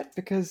like that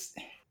because,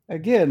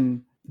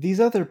 again, these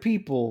other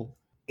people,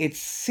 it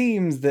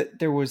seems that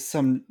there was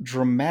some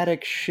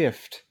dramatic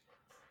shift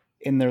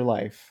in their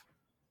life.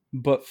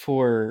 But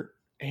for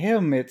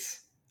him,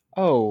 it's,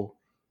 oh,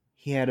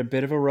 he had a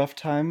bit of a rough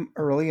time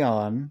early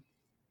on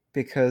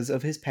because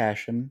of his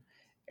passion,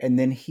 and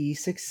then he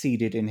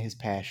succeeded in his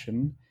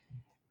passion,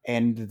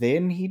 and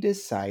then he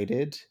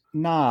decided,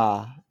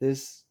 nah,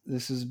 this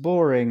is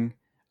boring.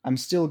 I'm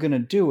still gonna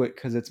do it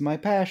because it's my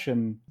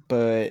passion,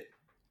 but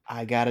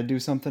I gotta do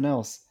something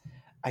else.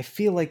 I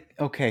feel like,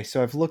 okay,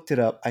 so I've looked it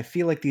up. I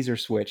feel like these are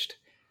switched.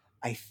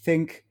 I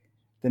think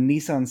the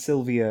Nissan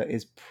Silvia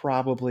is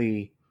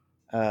probably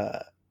uh,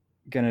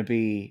 gonna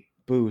be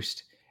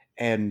Boost,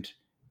 and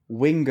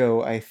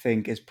Wingo, I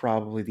think, is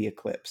probably the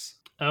Eclipse.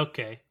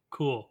 Okay,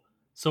 cool.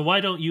 So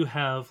why don't you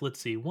have, let's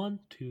see, 1,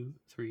 2,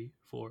 3,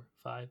 4,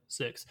 5,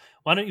 6.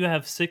 Why don't you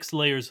have 6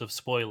 layers of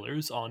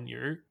spoilers on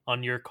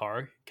your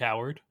car,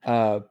 coward?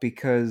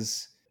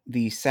 Because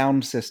the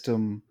sound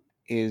system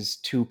is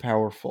too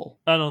powerful.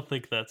 I don't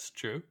think that's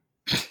true.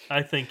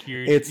 I think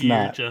It's you're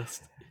not.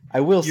 just I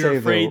will you're say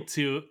afraid though,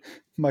 to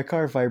my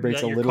car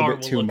vibrates that a your little car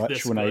bit will too look much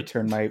this when I good.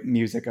 turn my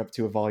music up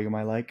to a volume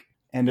I like.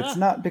 And it's Ah,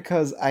 not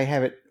because I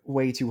have it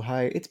way too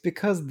high. It's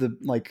because the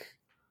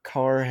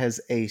car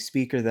has a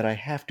speaker that I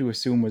have to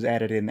assume was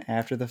added in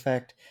after the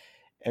fact,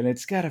 and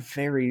it's got a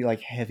very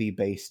heavy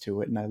bass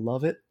to it, and I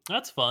love it.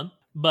 that's fun.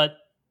 But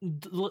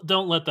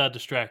don't let that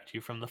distract you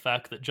from the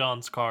fact that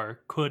John's car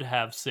could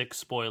have 6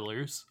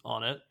 spoilers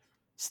on it,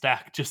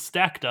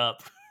 stacked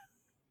up.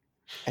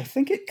 I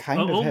think it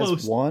kind of has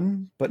Almost,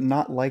 one, but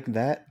not like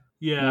that.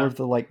 More yeah. of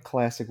the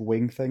classic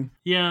wing thing.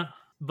 Yeah,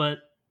 but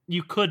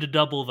you could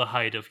double the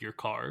height of your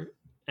car,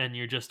 and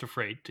you're just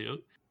afraid to.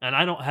 And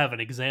I don't have an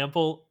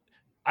example.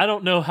 I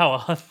don't know how a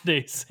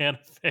Hyundai Santa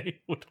Fe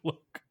would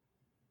look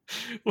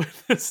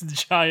with this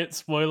giant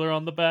spoiler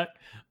on the back.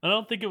 I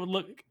don't think it would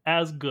look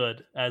as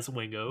good as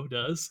Wingo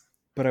does.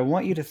 But I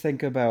want you to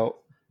think about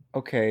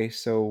okay,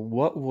 so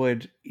what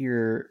would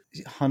your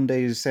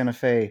Hyundai Santa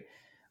Fe,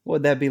 what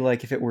would that be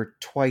like if it were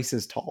twice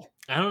as tall?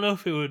 I don't know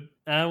if it would.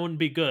 That wouldn't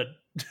be good.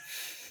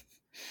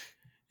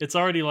 It's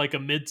already like a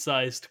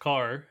mid-sized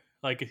car,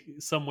 like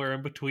somewhere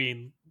in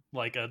between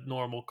like a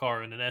normal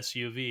car and an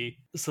SUV.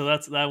 So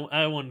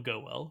that wouldn't go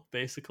well,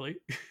 basically,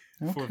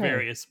 for Okay.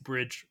 various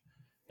bridge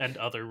and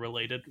other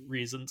related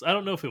reasons. I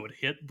don't know if it would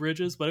hit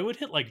bridges, but it would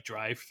hit like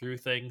drive-through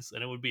things,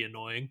 and it would be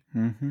annoying.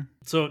 Mm-hmm.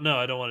 So no,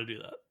 I don't want to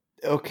do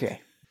that.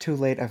 Okay. Too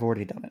late. I've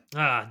already done it.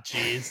 Ah,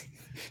 jeez,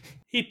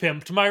 he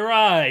pimped my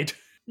ride.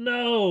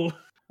 No.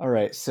 All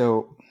right.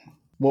 So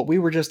what we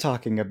were just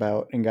talking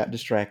about and got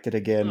distracted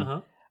again.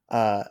 Uh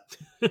Uh,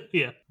 huh.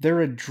 Yeah.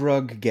 they're a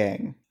drug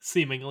gang.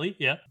 Seemingly,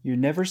 yeah. You're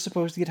never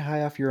supposed to get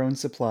high off your own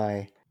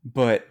supply,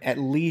 but at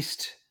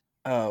least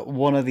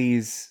one of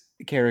these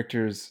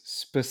characters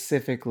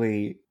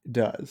specifically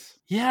does.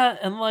 Yeah,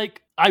 and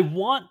like I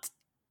want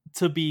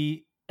to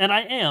be, and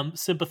I am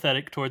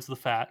sympathetic towards the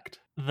fact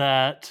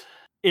that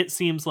it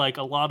seems like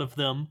a lot of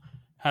them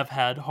have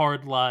had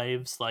hard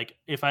lives. Like,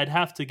 if I'd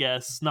have to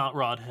guess,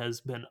 Snotrod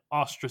has been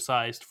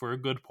ostracized for a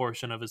good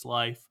portion of his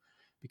life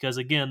because,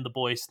 again, the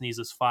boy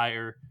sneezes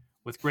fire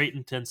with great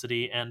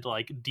intensity and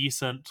like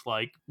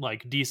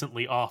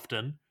decently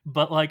often.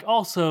 But like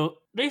also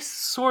they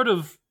sort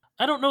of,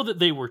 I don't know that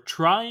they were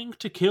trying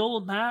to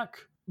kill Mac,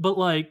 but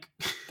like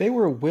They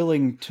were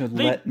willing to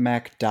they let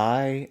Mac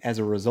die as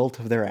a result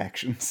of their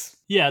actions.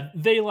 yeah,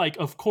 they like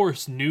of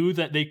course knew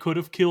that they could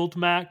have killed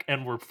Mac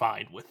and were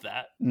fine with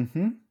that.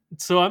 Mm-hmm.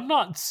 So I'm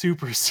not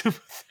super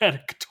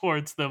sympathetic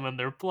towards them and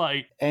their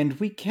plight. And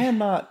we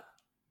cannot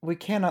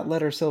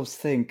let ourselves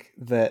think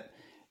that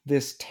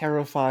this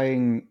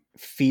terrifying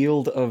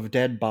field of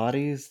dead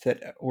bodies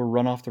that were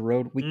run off the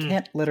road, we Mm.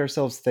 can't let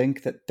ourselves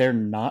think that they're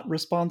not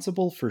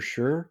responsible for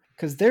sure,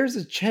 because there's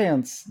a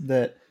chance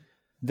that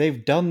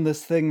they've done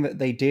this thing that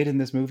they did in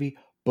this movie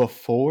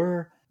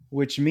before,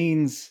 which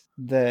means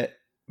that,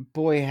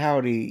 boy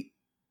howdy,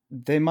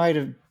 they might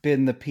have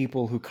been the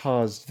people who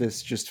caused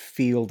this just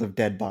field of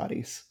dead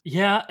bodies.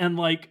 Yeah, and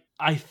like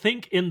I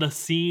think in the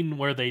scene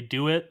where they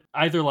do it,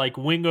 either like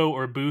Wingo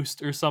or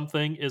Boost or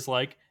something is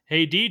like,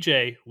 "Hey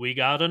DJ, we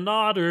got a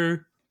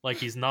nodder." Like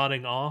he's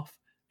nodding off,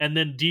 and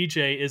then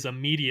DJ is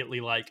immediately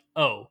like,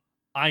 "Oh,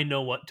 I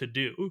know what to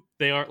do."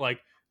 They aren't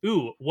like,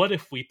 "Ooh, what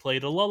if we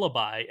played a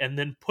lullaby and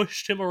then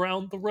pushed him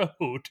around the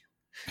road?"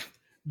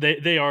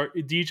 They are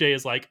DJ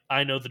is like,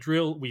 "I know the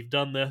drill. We've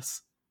done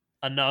this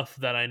enough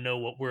that I know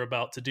what we're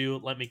about to do.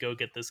 Let me go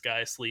get this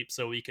guy asleep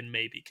so we can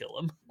maybe kill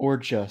him." Or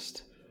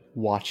just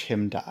watch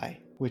him die,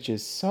 which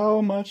is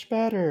so much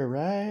better,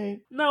 right?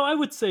 No, I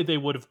would say they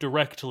would have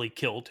directly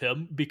killed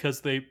him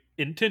because they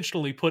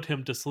intentionally put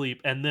him to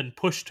sleep and then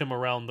pushed him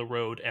around the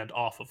road and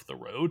off of the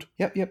road.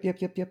 Yep.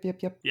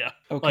 Yeah.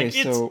 Okay, Like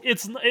so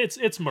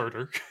it's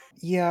murder.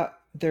 yeah,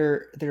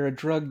 they're a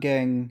drug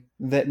gang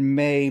that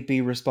may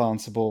be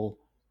responsible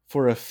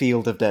for a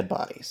field of dead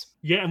bodies.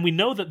 Yeah, and we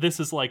know that this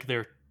is like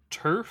their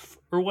turf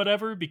or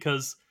whatever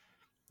because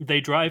they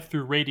drive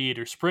through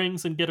Radiator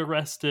Springs and get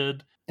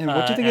arrested. And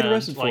what do they get And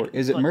arrested for?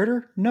 Is it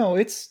murder? No,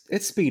 it's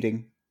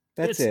speeding.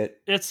 That's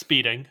it. it's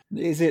speeding.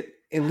 Is it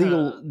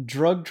illegal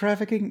drug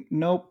trafficking?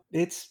 Nope.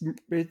 It's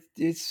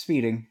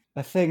speeding.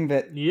 A thing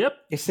that Yep.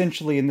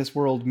 essentially in this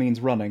world means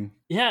running.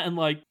 Yeah, and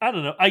like, I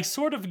don't know. I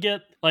sort of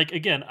get, like,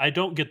 again, I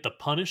don't get the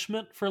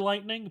punishment for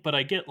Lightning, but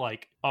I get,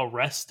 like,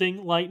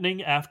 arresting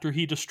Lightning after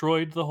he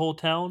destroyed the whole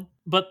town.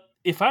 But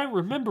if I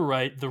remember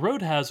right, the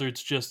road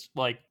hazards just,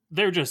 like,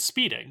 they're just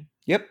speeding.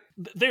 Yep.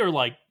 They're,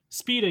 like,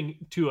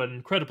 speeding to an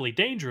incredibly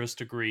dangerous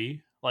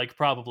degree, like,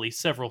 probably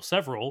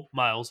several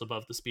miles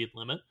above the speed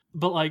limit.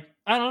 But, like,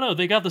 I don't know.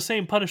 They got the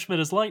same punishment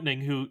as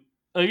Lightning, who,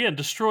 again,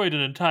 destroyed an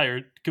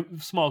entire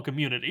small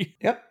community.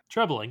 Yep.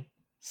 Troubling.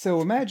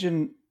 So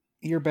imagine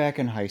you're back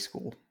in high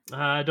school.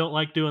 I don't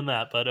like doing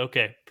that, but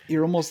okay.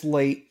 You're almost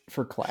late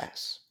for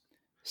class.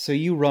 So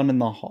you run in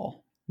the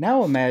hall.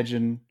 Now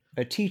imagine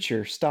a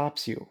teacher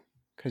stops you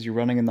because you're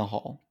running in the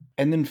hall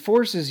and then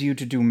forces you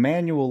to do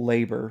manual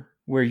labor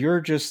where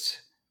you're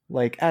just,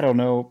 like, I don't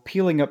know,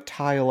 peeling up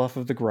tile off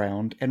of the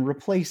ground and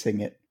replacing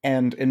it.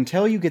 And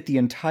until you get the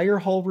entire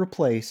hall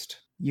replaced,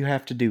 you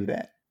have to do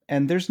that.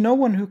 And there's no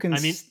one who can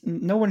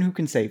no one who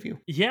can save you.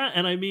 Yeah,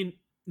 and I mean,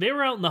 they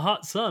were out in the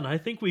hot sun. I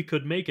think we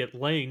could make it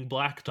laying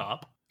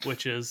blacktop,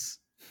 which is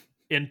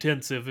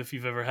intensive if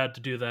you've ever had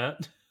to do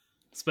that,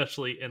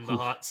 especially in the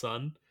hot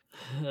sun.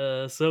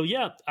 So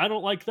yeah, I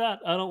don't like that.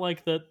 I don't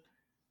like that.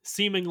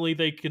 Seemingly,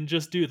 they can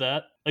just do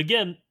that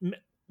again.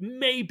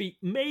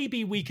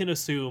 Maybe we can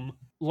assume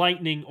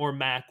Lightning or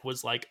Mac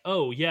was like,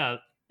 "Oh yeah,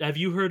 have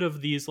you heard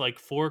of these like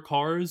 4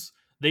 cars?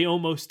 They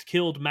almost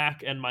killed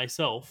Mac and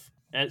myself."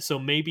 And so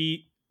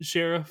maybe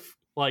Sheriff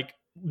like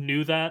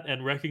knew that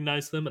and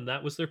recognized them, and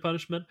that was their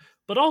punishment.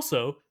 But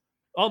also,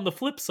 on the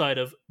flip side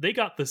of, they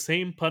got the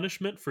same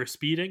punishment for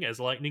speeding as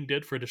Lightning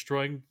did for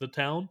destroying the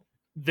town.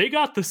 They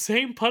got the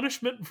same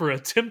punishment for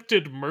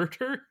attempted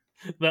murder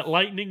that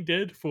Lightning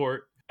did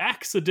for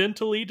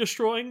accidentally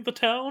destroying the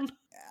town.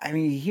 I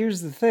mean,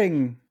 here's the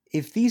thing.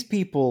 If these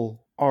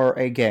people are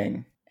a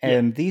gang Yeah.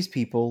 And these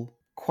people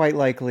quite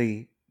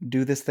likely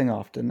do this thing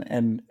often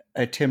and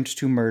attempt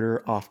to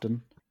murder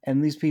often.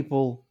 And these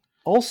people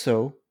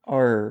also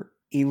are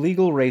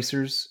illegal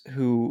racers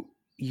who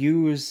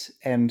use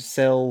and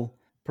sell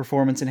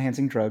performance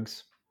enhancing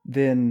drugs.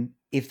 Then,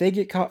 if they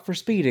get caught for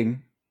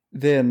speeding,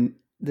 then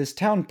this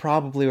town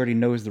probably already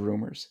knows the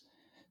rumors.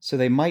 So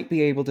they might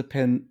be able to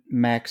pin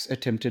Mack's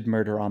attempted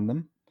murder on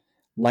them,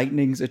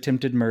 Lightning's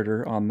attempted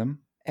murder on them,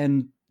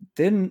 and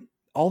then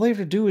all they have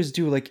to do is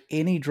do like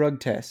any drug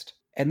test.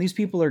 And these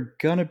people are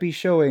gonna be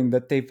showing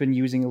that they've been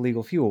using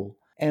illegal fuel.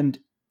 And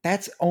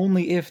that's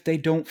only if they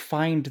don't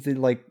find the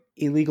like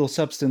illegal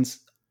substance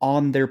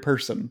on their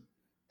person.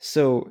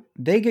 So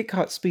they get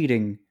caught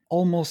speeding,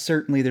 almost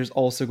certainly there's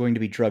also going to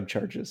be drug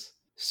charges.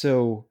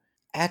 So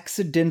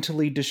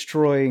accidentally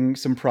destroying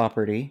some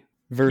property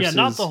Yeah,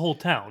 not the versus whole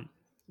town.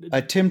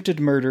 attempted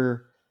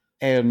murder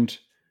and Twice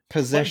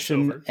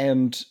possession over.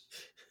 and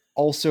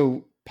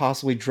also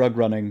possibly drug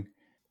running.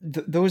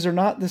 Those are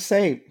not the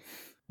same.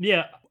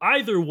 Yeah,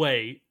 either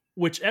way,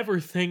 whichever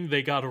thing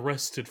they got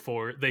arrested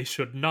for, they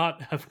should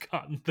not have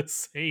gotten the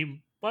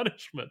same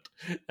punishment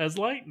as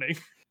Lightning.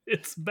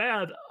 It's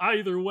bad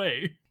either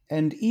way.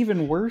 And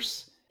even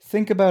worse,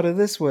 think about it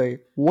this way.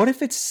 What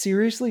if it's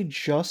seriously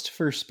just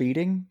for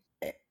speeding?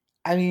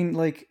 I mean,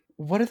 like,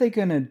 what are they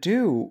gonna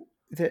do?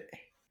 That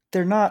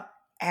they're not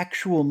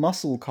actual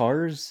muscle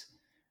cars.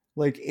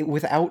 Like,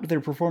 without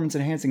their performance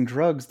enhancing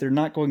drugs, they're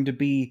not going to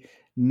be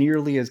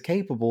nearly as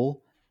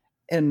capable.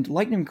 And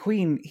Lightning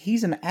McQueen,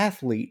 he's an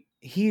athlete.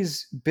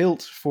 He's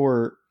built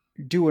for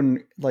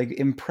doing like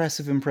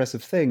impressive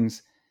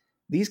things.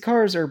 These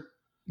cars are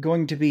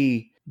going to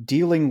be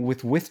dealing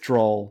with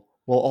withdrawal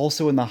while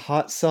also in the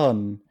hot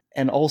sun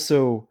and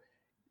also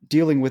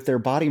dealing with their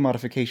body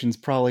modifications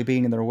probably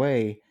being in their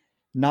way,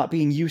 not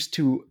being used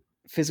to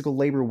physical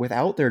labor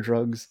without their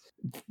drugs.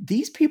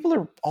 These people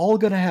are all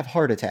going to have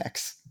heart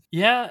attacks.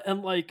 Yeah,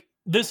 and like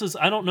this is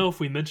I don't know if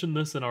we mentioned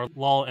this in our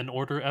Law and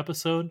Order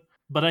episode,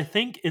 but I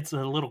think it's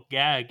a little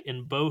gag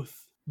in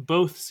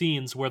both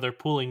scenes where they're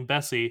pulling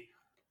Bessie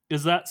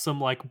is that some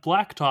like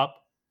blacktop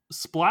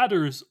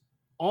splatters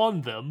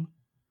on them,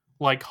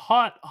 like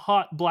hot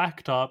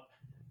blacktop,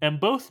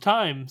 and both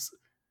times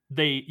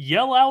they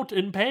yell out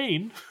in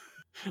pain.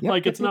 Yep,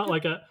 Like yep, it's yep, not yep.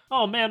 like a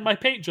oh man my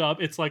paint job,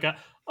 it's like a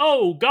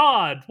oh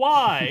god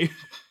why.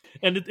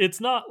 And it's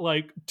not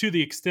like to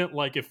the extent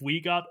like if we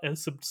got a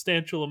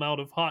substantial amount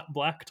of hot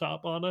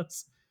blacktop on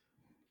us,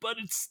 but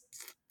it's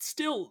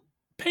still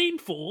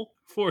painful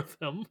for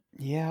them.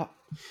 Yeah,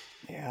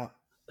 yeah.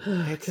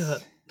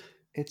 God.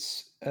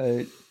 It's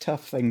a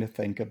tough thing to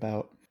think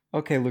about.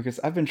 Okay, Lucas,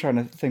 I've been trying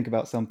to think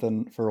about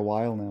something for a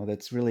while now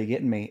that's really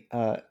getting me.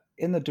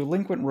 In the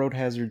Delinquent Road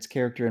Hazards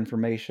character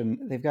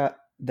information, they've got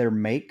their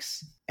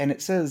makes, and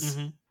it says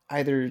Mm-hmm.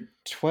 either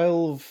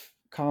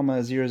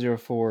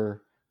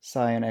 12,004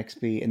 Cyan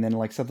XB, and then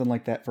like something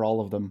like that for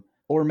all of them.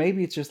 Or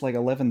maybe it's just like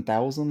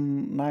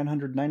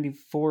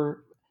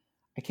 11,994.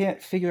 I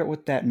can't figure out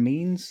what that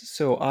means,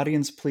 so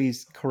audience,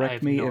 please I correct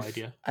have me no if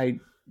idea. I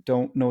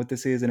don't know what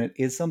this is and it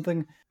is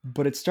something.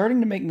 But it's starting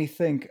to make me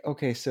think,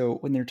 okay, so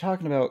when you're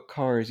talking about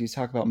cars, you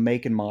talk about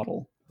make and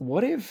model.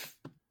 What if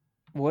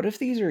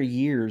these are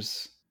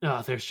years?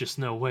 Oh, there's just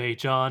no way,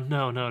 John.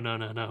 No.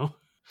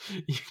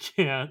 You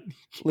can't. You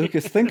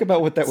Lucas, think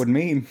about what that can't. would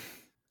mean.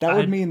 That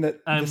would I mean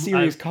that the I'm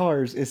series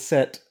Cars is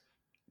set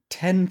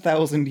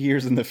 10,000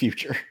 years in the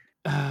future.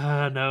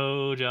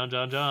 no, John.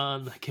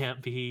 That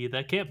can't be.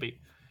 That can't be.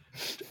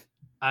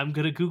 I'm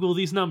gonna Google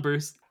these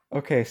numbers.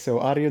 Okay, so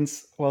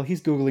audience, while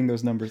he's googling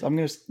those numbers, I'm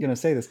gonna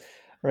say this.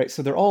 All right,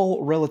 so they're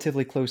all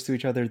relatively close to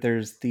each other.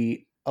 There's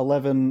the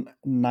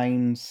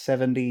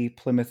 11970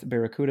 Plymouth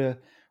Barracuda,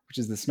 which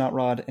is the snot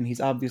rod, and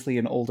he's obviously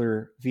an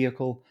older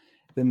vehicle.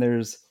 Then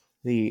there's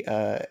the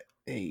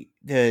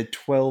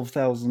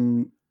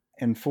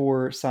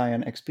 12,004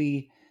 Scion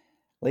XB.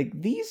 Like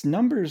these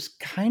numbers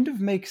kind of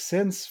make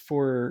sense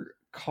for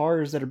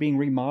cars that are being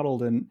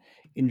remodeled and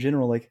in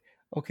general. Like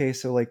okay,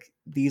 so like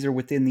these are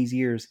within these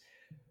years.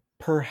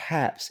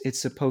 Perhaps it's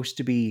supposed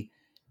to be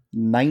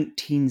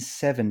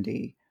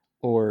 1970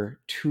 or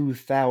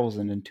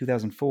 2000 and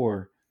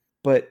 2004.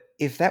 But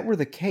if that were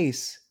the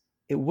case,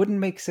 it wouldn't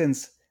make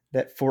sense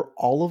that for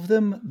all of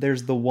them,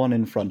 there's the one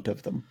in front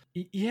of them.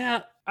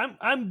 Yeah,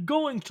 I'm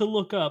going to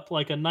look up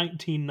like a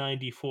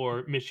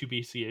 1994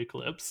 Mitsubishi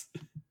Eclipse.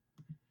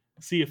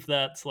 See if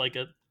that's like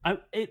a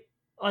it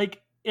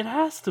like it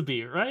has to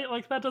be, right?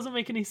 Like that doesn't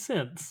make any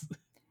sense.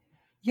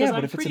 Because Yeah, but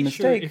I'm if it's a pretty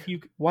sure mistake, if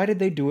you why did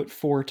they do it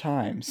 4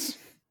 times?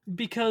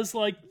 because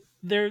like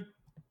they're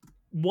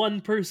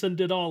one person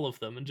did all of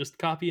them and just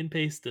copy and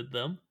pasted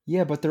them.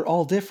 Yeah, but they're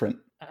all different.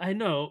 I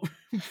know,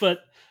 but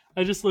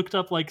I just looked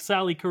up like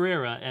Sally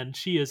Carrera, and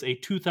she is a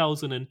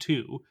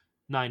 2002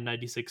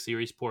 996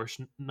 series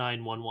Porsche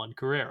 911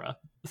 Carrera.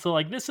 So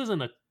like this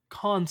isn't a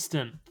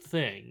constant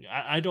thing.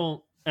 I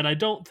don't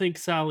think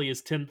Sally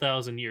is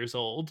 10,000 years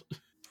old.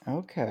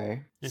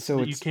 Okay. If So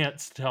you it's can't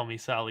tell me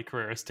Sally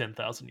Carrera is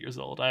 10,000 years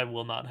old, I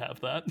will not have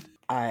that.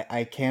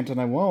 I can't and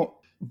I won't.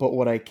 But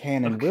what I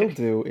can and will Okay.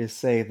 do is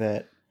say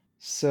that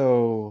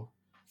So,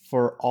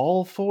 for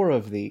all four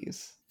of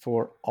these,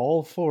 for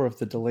all four of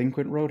the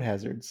delinquent road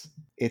hazards,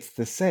 it's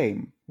the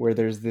same, where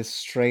there's this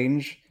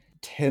strange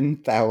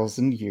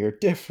 10,000 year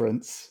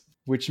difference,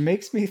 which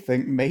makes me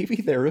think maybe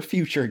they're a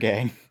future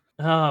gang.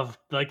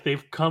 Like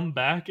they've come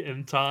back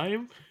in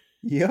time?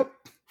 Yep.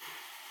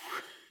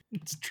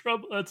 It's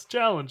trouble. That's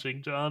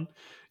challenging, John.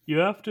 You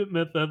have to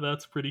admit that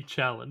that's pretty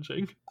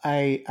challenging.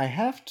 I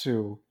have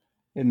to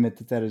admit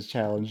that that is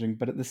challenging,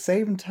 but at the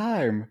same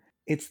time,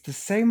 it's the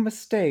same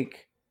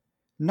mistake.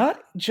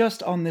 Not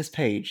just on this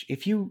page.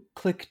 If you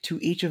click to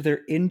each of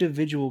their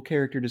individual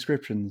character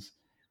descriptions,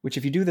 which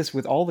if you do this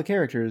with all the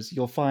characters,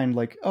 you'll find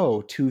like,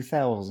 oh,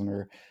 2000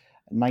 or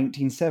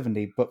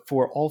 1970. But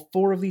for all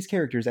four of these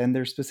characters and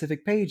their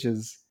specific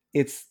pages,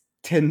 it's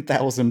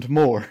 10,000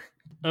 more.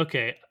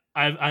 Okay,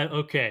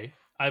 okay.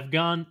 I've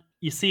gone.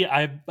 You see,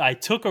 I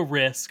took a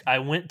risk. I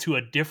went to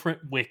a different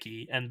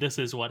wiki, and this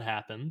is what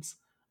happens.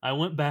 I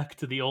went back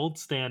to the old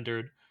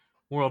standard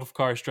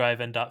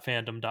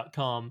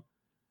worldofcarsdrive-in.fandom.com,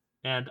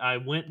 and I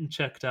went and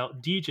checked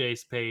out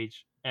DJ's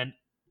page. And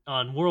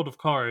on World of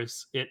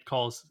Cars,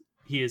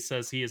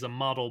 says he is a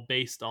model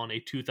based on a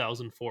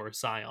 2004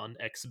 Scion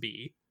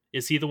XB.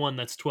 Is he the one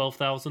that's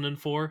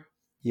 12,004?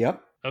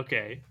 Yep.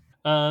 Okay.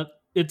 Uh,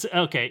 it's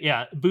okay.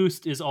 Yeah,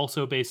 Boost is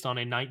also based on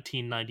a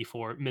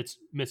 1994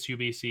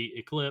 Mitsubishi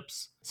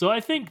Eclipse. So I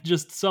think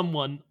just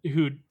someone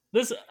who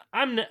this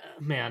I'm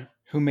man.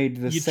 Who made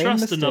the You same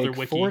trust another mistake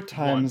wiki four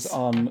times once,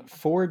 on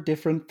four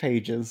different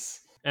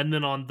pages. and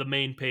then on the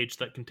main page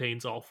that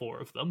contains all four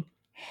of them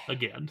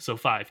again. So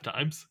 5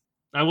 times.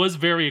 I was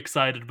very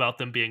excited about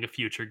them being a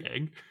future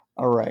gang.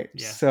 All right,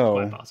 Yeah, quite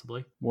so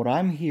possibly. what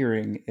I'm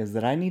hearing is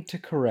that I need to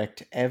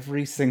correct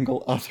every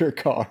single other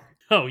car.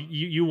 Oh,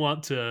 you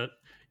want to?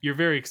 You're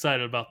very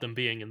excited about them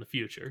being in the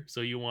future,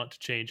 so you want to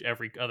change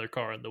every other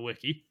car in the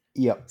wiki.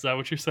 Yep. Is that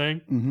what you're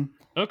saying? Mm-hmm.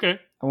 Okay.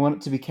 I want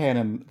it to be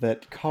canon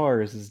that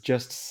Cars is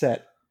just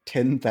set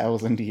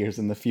 10,000 years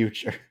in the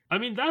future. I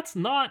mean, that's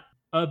not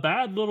a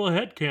bad little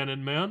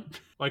headcanon, man.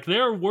 Like,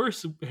 there are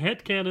worse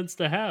headcanons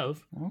to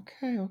have.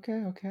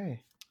 Okay.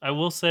 I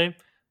will say,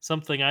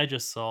 something I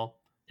just saw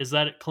is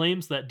that it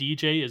claims that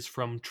DJ is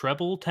from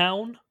Treble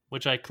Town,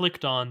 which I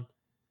clicked on,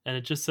 and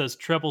it just says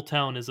Treble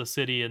Town is a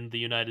city in the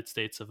United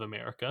States of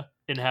America.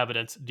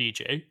 Inhabitants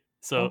DJ.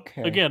 So,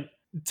 Okay. again,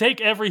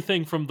 take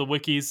everything from the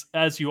wikis,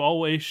 as you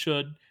always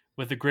should,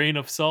 with a grain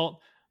of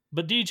salt,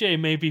 but DJ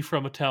may be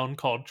from a town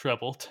called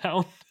Treble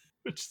Town,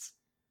 which is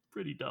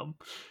pretty dumb.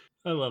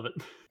 I love it.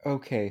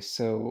 Okay,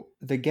 so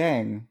the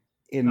gang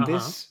in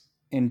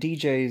in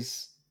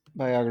DJ's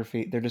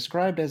biography, they're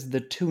described as the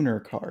tuner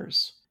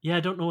cars. Yeah, I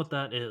don't know what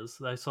that is.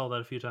 I saw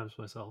that a few times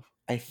myself.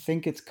 I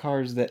think it's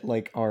cars that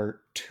like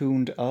are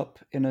tuned up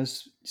in a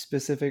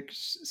specific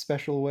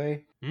special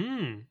way.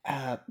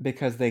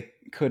 Because they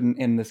couldn't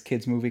in this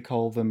kids movie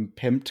call them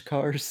pimped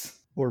cars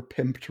or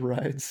pimped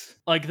rides.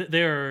 Like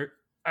they're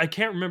I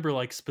can't remember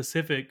like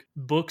specific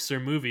books or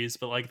movies,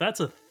 but like that's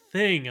a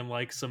thing in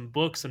like some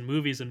books and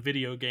movies and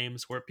video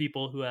games where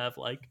people who have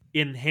like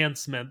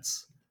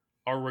enhancements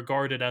are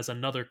regarded as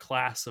another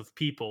class of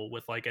people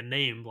with like a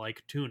name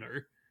like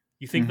tuner.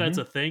 You think that's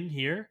a thing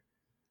here?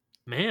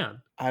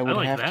 Man, I would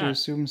like have that. to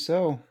assume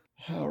so.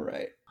 All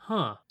right.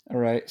 Huh. All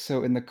right.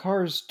 So in the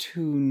Cars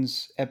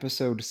Tunes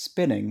episode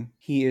Spinning,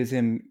 he is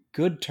in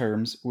good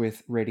terms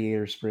with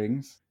Radiator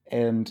Springs,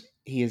 and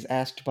he is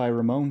asked by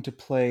Ramon to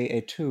play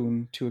a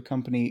tune to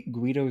accompany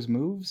Guido's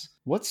moves.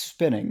 What's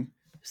spinning?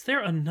 Is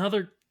there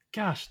another?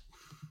 Gosh,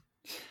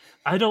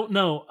 I don't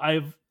know.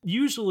 I've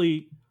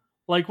usually,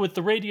 like with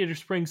the Radiator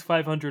Springs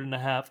 500 and a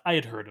half, I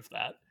had heard of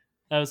that.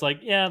 I was like,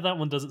 yeah, that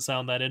one doesn't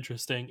sound that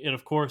interesting. It,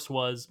 of course,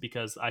 was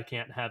because I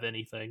can't have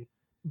anything.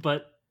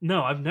 But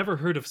no, I've never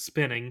heard of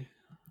spinning.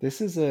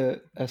 This is a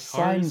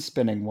sign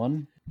spinning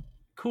one.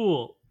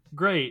 Cool.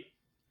 Great.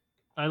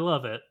 I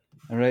love it.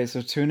 All right,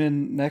 so tune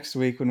in next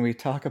week when we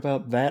talk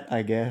about that,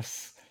 I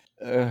guess.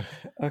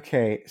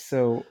 Okay,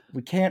 so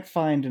we can't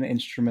find an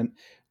instrument.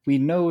 We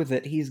know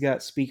that he's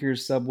got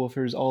speakers,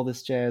 subwoofers, all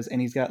this jazz,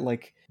 and he's got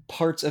like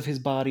parts of his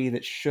body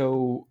that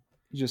show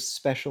just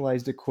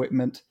specialized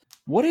equipment.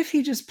 What if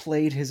he just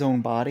played his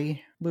own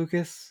body,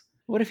 Lucas?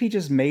 What if he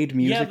just made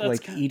music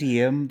like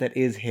EDM that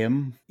is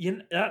him?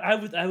 You know,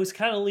 I was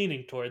kind of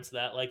leaning towards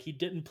that. Like he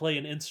didn't play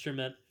an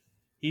instrument.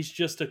 He's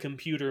just a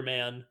computer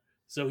man,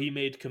 so he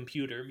made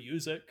computer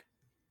music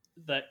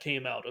that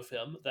came out of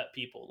him that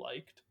people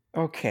liked.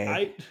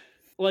 Okay.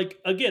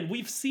 Again,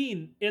 we've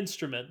seen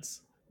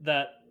instruments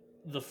that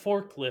the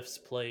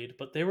forklifts played,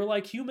 but they were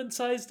like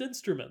human-sized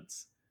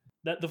instruments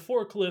that the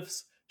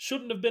forklifts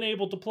shouldn't have been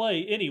able to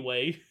play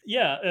anyway.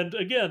 Yeah, and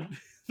again,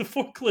 the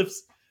forklifts,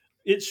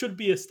 it should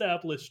be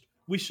established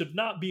we should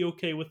not be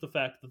okay with the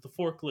fact that the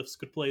forklifts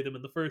could play them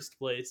in the first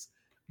place,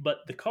 but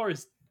the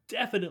cars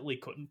definitely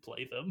couldn't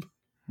play them.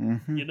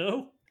 Mm-hmm. You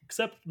know?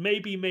 Except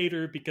maybe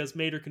Mater, because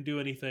Mater can do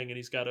anything and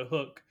he's got a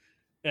hook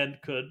and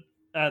could,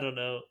 I don't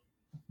know,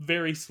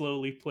 very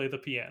slowly play the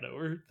piano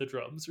or the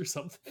drums or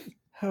something.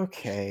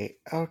 Okay.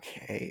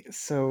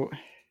 So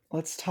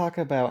let's talk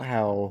about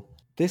how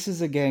This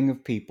is a gang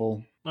of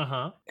people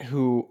Uh-huh.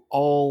 who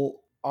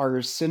all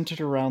are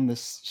centered around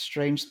this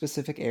strange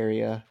specific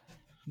area.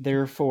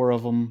 There are four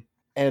of them,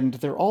 and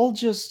they're all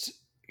just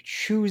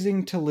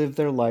choosing to live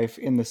their life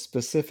in the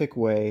specific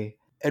way,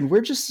 and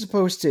we're just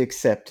supposed to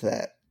accept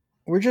that.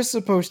 We're just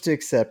supposed to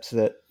accept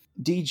that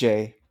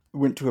DJ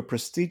went to a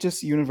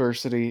prestigious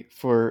university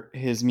for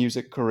his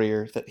music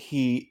career that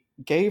he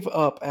gave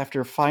up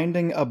after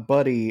finding a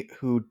buddy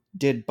who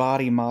did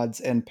body mods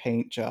and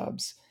paint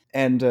jobs.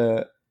 And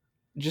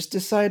just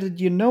decided,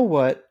 you know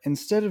what,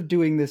 instead of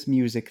doing this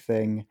music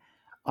thing,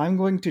 I'm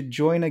going to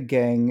join a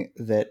gang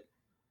that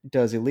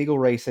does illegal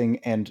racing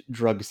and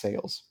drug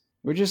sales.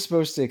 We're just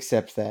supposed to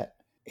accept that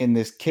in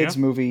this Yeah. kids'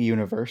 movie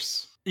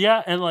universe.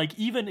 Yeah, and like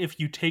even if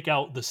you take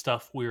out the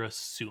stuff we're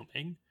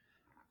assuming,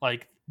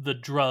 like the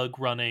drug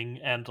running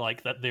and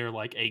like that they're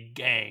like a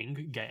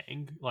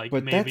gang, like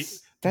But maybe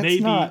that's maybe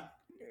not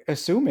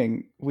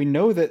assuming. We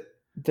know that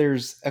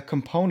there's a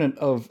component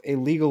of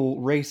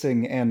illegal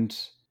racing and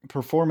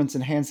performance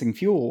enhancing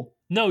fuel.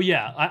 no,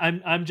 yeah,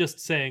 I'm just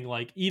saying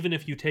like even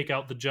if you take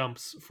out the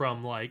jumps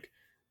from like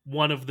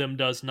one of them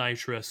does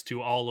nitrous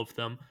to all of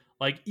them,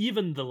 like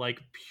even the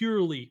like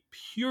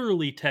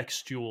purely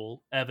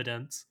textual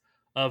evidence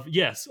of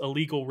yes,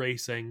 illegal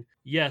racing,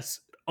 yes,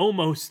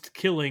 almost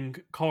killing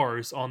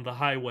cars on the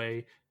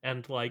highway,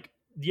 and like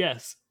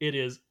yes, it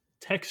is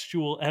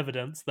textual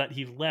evidence that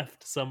he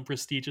left some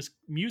prestigious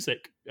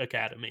music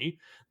academy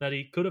that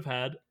he could have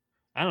had,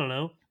 I don't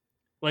know,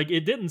 like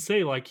it didn't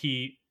say like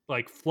he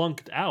like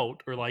flunked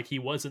out or like he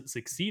wasn't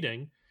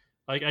succeeding.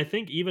 Like I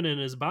think even in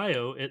his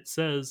bio it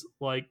says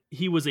like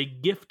he was a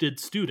gifted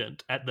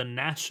student at the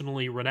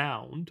nationally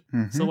renowned. So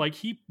Mm-hmm. like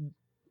he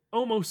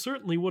almost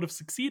certainly would have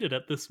succeeded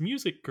at this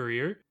music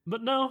career,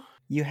 but no,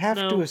 You have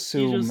to no, he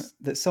assume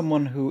just that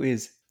someone who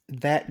is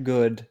that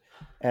good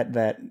at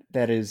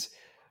that is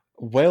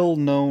well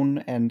known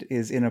and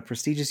is in a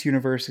prestigious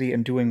university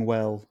and doing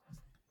well,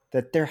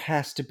 that there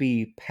has to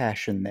be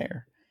passion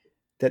there.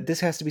 That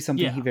this has to be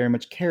something he yeah, very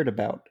much cared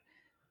about.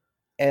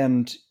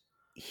 And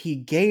he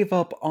gave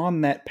up on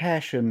that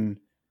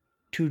passion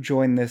to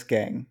join this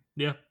gang.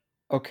 yeah,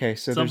 Okay,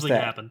 so there's something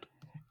that. happened.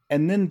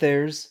 And then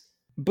there's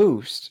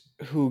Boost,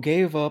 who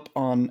gave up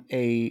on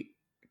a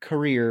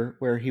career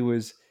where he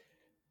was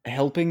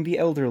helping the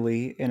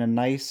elderly in a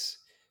nice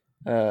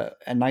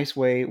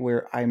way,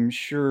 where I'm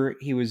sure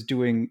he was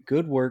doing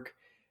good work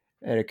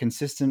at a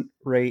consistent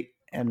rate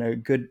and a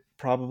good,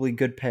 probably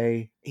good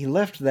pay. He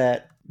left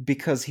that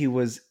because he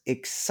was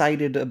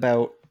excited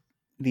about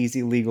these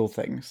illegal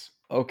things.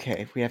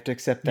 Okay, we have to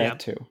accept Yeah, that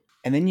too.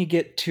 And then you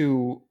get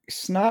to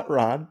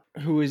Snotrod,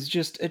 who is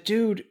just a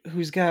dude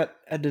who's got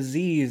a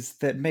disease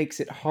that makes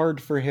it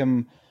hard for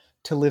him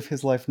to live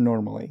his life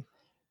normally.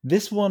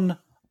 This one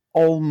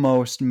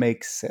almost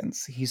makes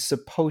sense. He's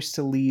supposed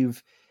to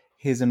leave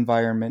his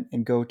environment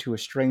and go to a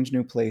strange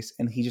new place,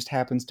 and he just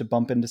happens to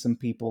bump into some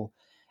people,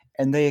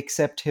 and they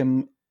accept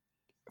him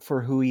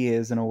for who he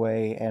is in a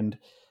way, and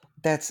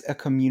that's a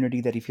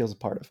community that he feels a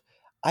part of.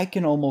 I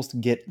can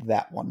almost get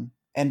that one.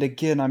 And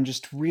again, I'm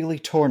just really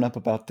torn up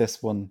about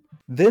this one.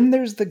 Then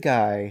there's the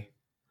guy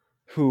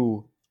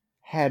who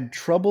had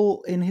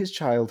trouble in his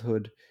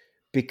childhood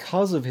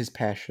because of his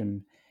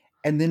passion,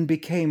 and then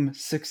became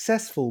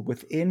successful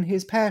within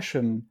his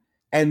passion,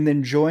 and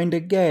then joined a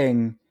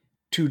gang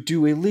to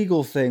do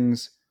illegal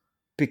things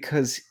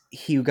because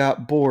he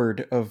got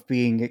bored of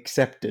being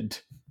accepted.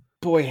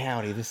 Boy,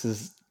 howdy, this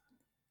is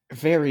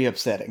very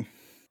upsetting.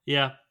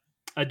 yeah.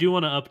 I do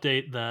want to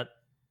update that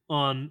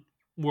on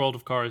World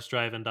of Cars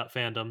Drive-In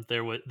fandom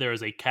there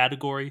is a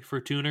category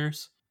for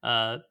tuners,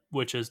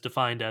 which is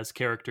defined as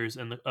characters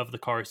of the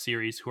car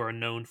series who are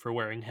known for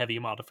wearing heavy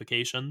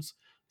modifications.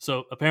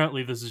 So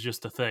apparently this is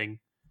just a thing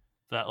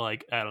that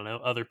like I don't know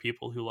other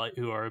people who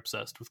are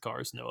obsessed with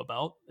cars know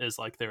about, is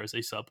like there is a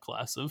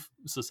subclass of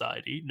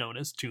society known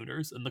as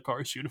tuners in the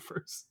Cars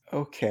universe.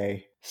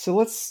 Okay, so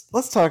let's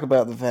talk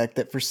about the fact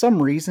that for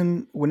some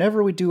reason,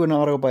 whenever we do an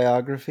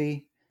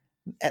autobiography,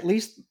 at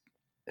least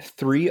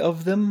three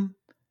of them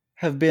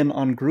have been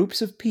on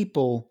groups of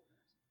people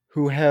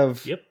who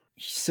have Yep.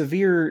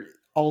 severe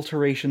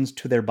alterations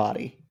to their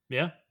body.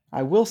 Yeah.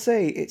 I will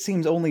say it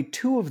seems only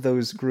two of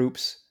those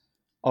groups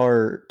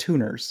are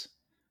tuners,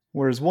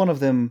 whereas one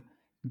of them,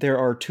 there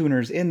are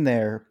tuners in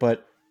there,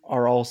 but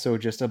are also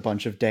just a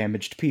bunch of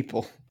damaged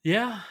people.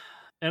 Yeah.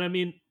 And I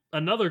mean,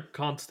 another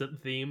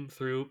constant theme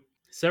through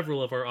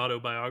several of our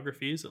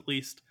autobiographies, at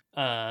least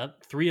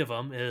three of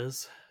them,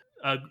 is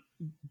a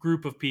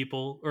group of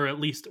people, or at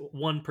least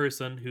one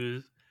person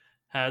who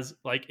has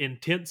like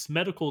intense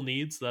medical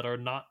needs that are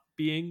not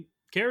being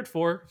cared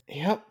for,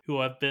 Yep. who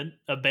have been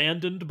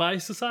abandoned by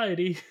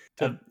society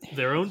Uh, to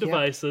their own yep.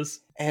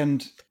 devices.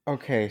 And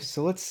okay,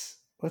 so let's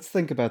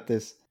think about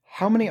this.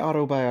 How many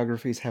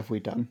autobiographies have we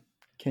done?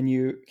 Can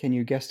you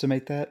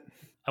guesstimate that?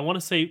 I want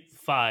to say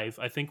five.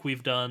 I think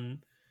we've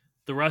done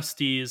the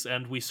Rusties,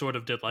 and we sort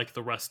of did like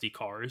the Rusty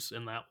cars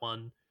in that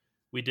one.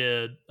 We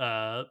did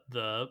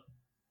the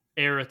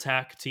air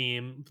attack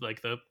team,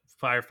 like the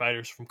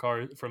firefighters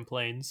from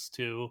planes,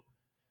 too.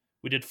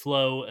 We did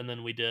Flow, and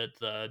then we did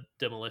the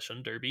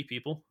Demolition Derby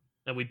people.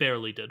 And we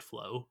barely did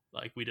Flow.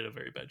 Like, we did a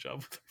very bad job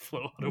with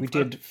Flow We did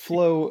Autobiography.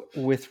 Flow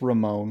with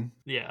Ramon.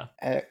 Yeah.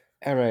 Uh,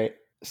 all right.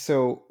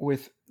 So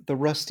with the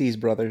Rustys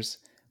brothers,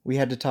 we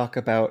had to talk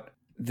about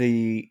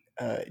the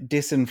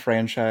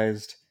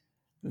disenfranchised,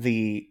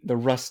 the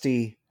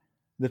rusty,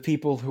 the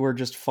people who are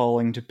just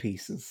falling to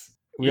pieces.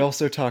 We Yep.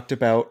 also talked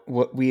about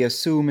what we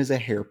assume is a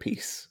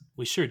hairpiece.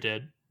 We sure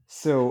did.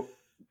 So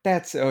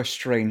that's a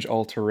strange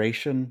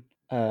alteration.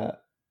 Uh,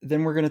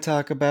 then we're going to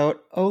talk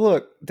about, oh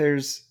look,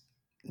 there's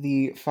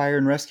the fire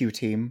and rescue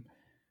team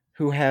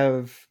who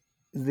have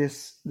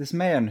this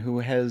man who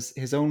has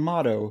his own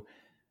motto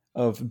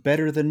of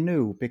better than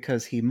new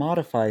because he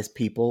modifies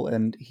people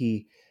and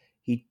he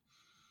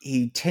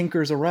he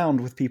tinkers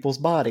around with people's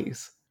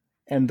bodies.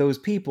 And those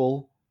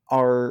people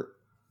are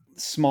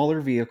smaller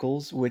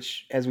vehicles,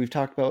 which, as we've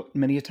talked about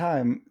many a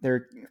time,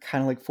 they're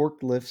kind of like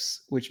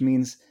forklifts, which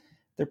means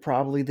they're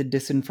probably the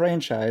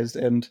disenfranchised.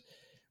 And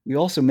we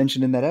also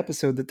mentioned in that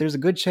episode that there's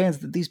a good chance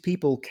that these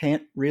people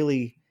can't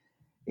really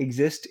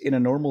exist in a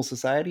normal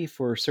society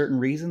for certain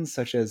reasons,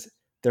 such as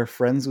they're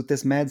friends with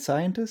this mad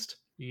scientist.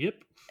 Yep.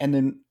 And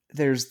then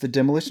there's the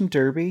Demolition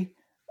Derby,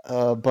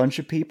 a bunch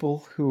of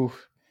people who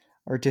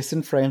are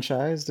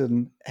disenfranchised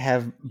and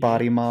have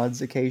body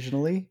mods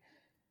occasionally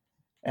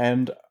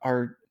and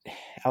are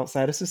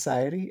outside of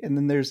society. And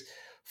then there's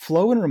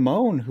Flo and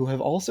Ramon, who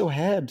have also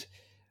had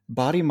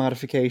body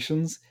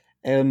modifications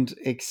and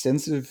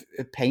extensive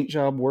paint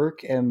job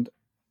work, and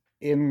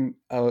in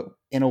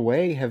a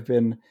way have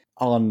been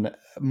on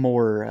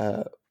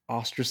more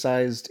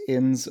ostracized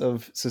ends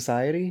of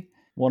society.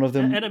 One of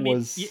them And I mean,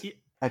 was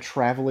a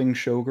traveling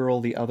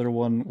showgirl. The other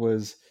one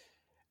was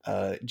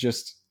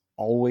just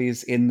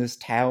always in this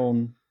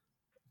town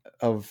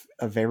of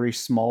a very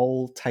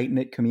small,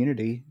 tight-knit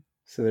community.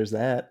 So there's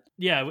that.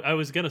 yeah, I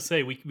was gonna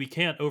say we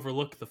can't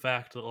overlook the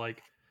fact that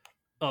like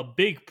a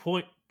big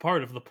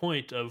part of the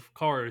point of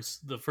Cars,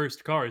 the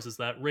first Cars, is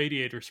that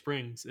Radiator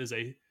Springs is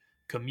a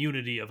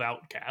community of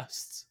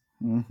outcasts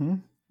Mm-hmm.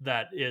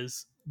 that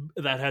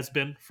has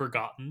been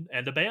forgotten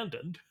and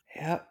abandoned.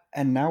 Yeah,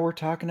 and now we're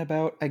talking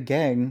about a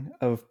gang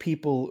of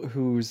people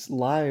whose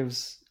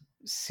lives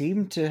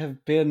seem to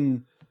have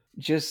been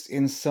just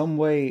in some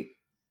way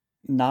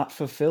not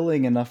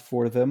fulfilling enough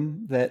for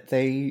them that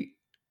they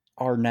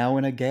are now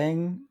in a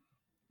gang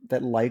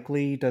that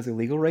likely does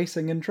illegal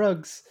racing and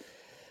drugs.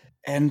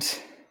 And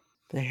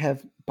they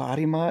have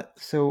body mod.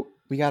 So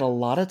we got a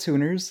lot of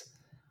tuners.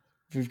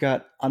 We've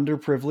got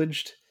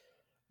underprivileged,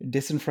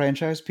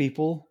 disenfranchised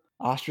people,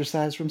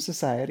 ostracized from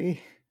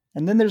society.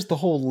 And then there's the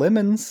whole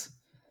lemons.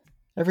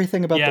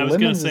 Everything about Yeah, the I was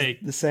gonna lemons is say,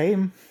 the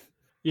same.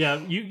 yeah,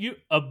 you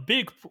a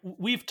big.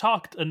 We've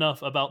talked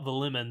enough about the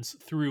lemons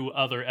through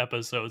other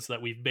episodes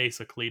that we've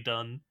basically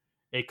done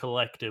a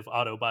collective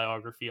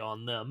autobiography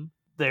on them.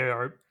 They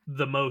are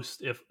the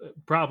most, if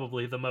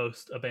probably the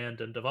most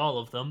abandoned of all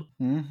of them,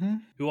 Mm-hmm.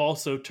 who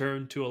also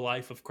turned to a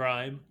life of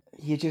crime.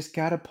 You just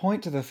gotta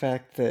point to the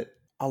fact that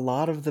a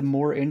lot of the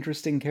more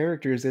interesting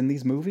characters in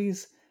these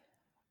movies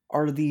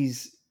are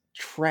these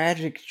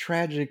tragic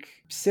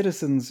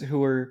citizens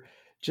who are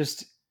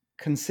just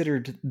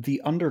considered the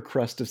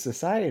undercrust of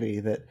society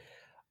that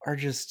are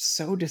just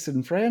so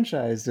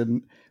disenfranchised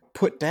and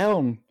put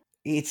down.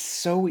 It's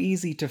so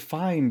easy to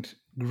find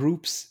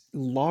groups,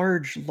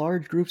 large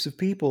groups of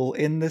people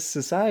in this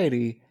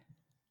society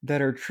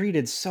that are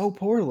treated so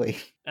poorly.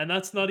 And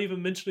that's not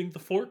even mentioning the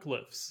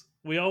forklifts.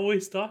 We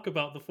always talk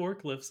about the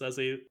forklifts as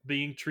a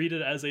being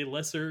treated as a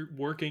lesser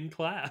working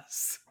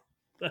class.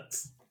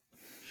 That's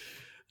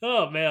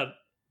oh man,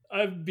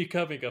 I'm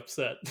becoming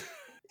upset.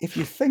 If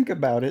you think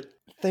about it,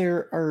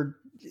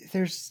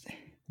 there's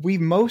we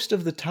most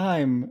of the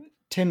time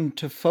tend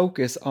to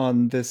focus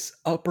on this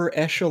upper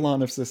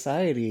echelon of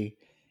society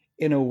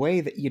in a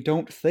way that you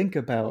don't think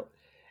about.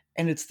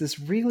 And it's this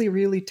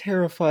really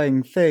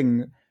terrifying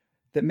thing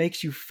that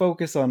makes you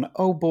focus on,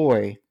 oh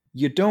boy,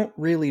 you don't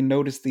really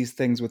notice these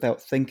things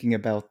without thinking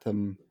about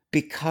them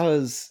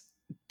because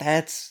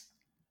that's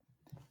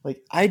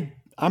like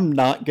I'm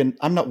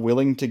not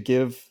willing to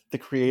give the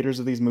creators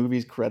of these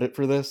movies credit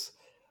for this,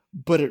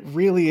 but Of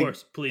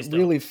course, please it don't.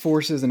 really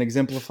forces and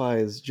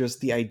exemplifies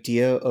just the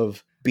idea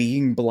of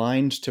being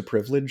blind to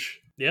privilege.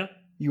 Yeah,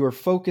 You are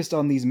focused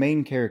on these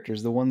main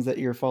characters, the ones that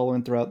you're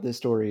following throughout the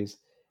stories,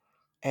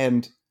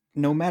 and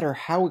no matter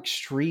how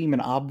extreme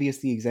and obvious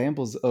the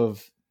examples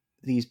of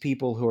these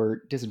people who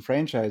are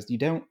disenfranchised, you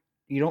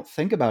don't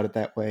think about it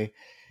that way.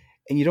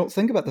 And you don't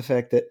think about the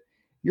fact that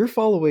you're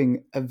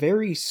following a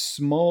very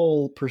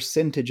small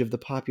percentage of the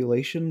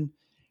population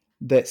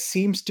that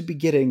seems to be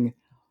getting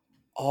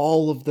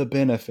all of the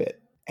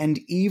benefit. And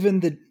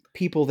even the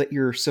people that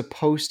you're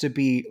supposed to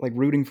be like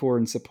rooting for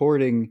and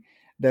supporting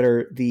that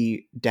are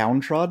the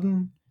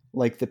downtrodden,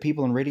 like the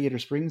people in Radiator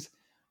Springs,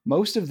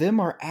 most of them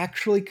are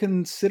actually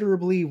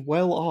considerably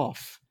well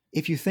off.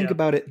 If you think yeah.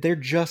 about it, they're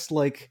just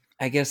like,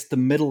 I guess, the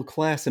middle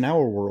class in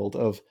our world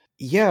of,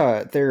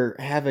 yeah, they're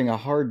having a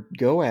hard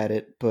go at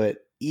it, but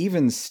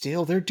even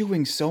still, they're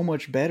doing so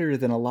much better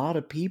than a lot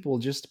of people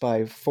just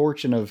by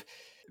fortune of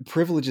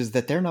privileges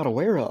that they're not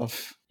aware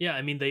of. Yeah,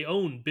 I mean they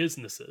own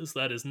businesses.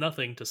 That is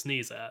nothing to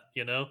sneeze at,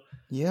 you know?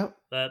 Yep.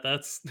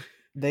 That's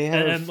They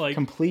and have like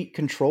complete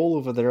control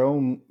over their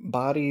own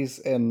bodies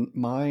and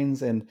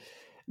minds, and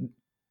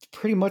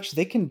pretty much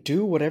they can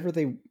do whatever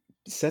they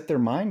set their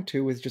mind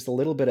to with just a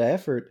little bit of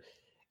effort.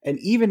 And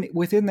even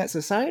within that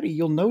society,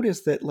 you'll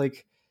notice that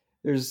like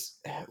there's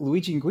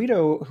Luigi and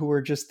Guido, who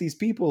are just these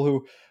people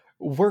who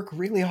work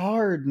really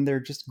hard, and they're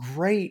just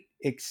great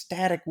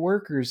ecstatic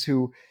workers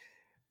who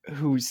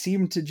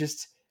seem to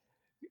just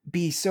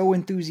be so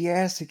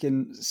enthusiastic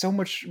and so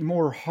much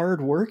more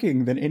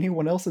hardworking than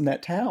anyone else in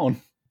that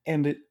town.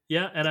 And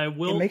yeah, and I it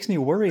will makes me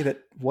worry that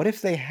what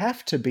if they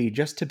have to be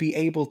just to be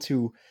able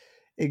to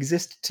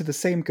exist to the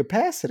same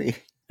capacity?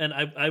 and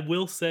I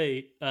will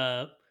say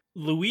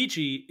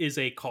Luigi is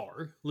a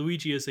car.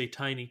 Luigi is a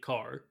tiny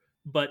car,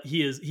 but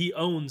he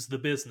owns the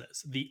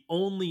business. The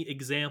only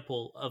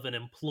example of an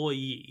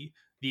employee,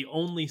 the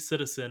only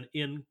citizen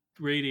in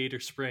Radiator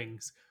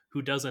Springs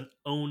who doesn't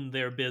own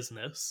their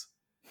business,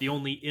 the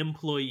only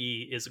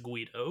employee is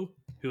Guido,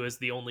 who is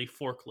the only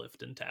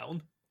forklift in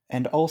town.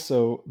 And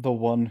also the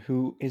one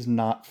who is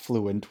not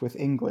fluent with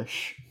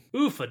English.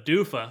 Oofa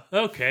doofa.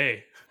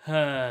 Okay.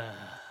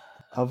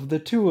 Of the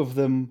two of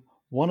them,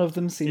 one of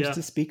them seems Yeah.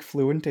 to speak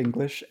fluent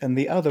English, and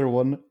the other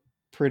one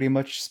pretty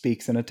much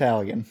speaks in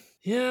Italian.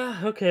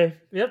 Yeah, okay.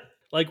 Yep.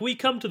 Like we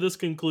come to this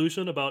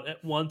conclusion about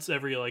once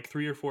every like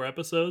 3 or 4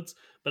 episodes,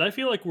 but I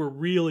feel like we're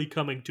really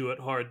coming to it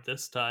hard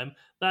this time.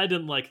 I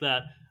didn't like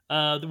that.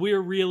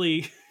 We're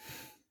really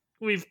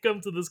we've come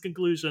to this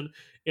conclusion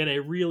in a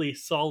really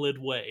solid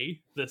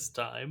way this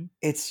time.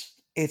 It's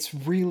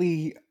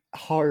really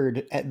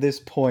hard at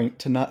this point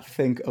to not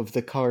think of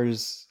the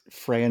Cars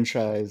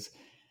franchise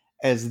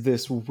as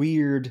this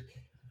weird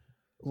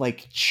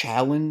like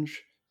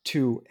challenge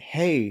to,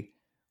 hey,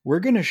 we're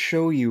going to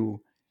show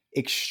you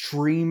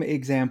extreme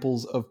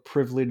examples of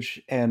privilege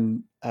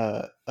and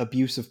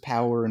abuse of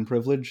power and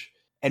privilege,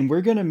 and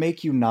we're going to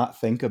make you not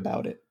think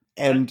about it.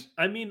 And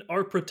I mean,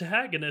 our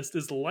protagonist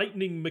is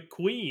Lightning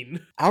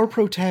McQueen. our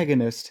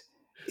protagonist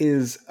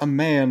is a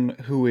man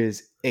who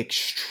is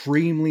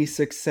extremely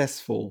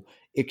successful,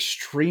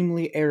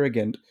 extremely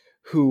arrogant,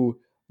 who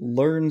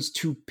learns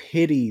to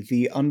pity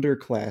the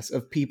underclass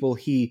of people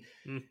he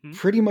Mm-hmm.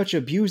 pretty much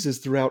abuses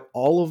throughout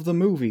all of the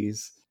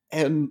movies.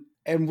 And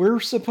we're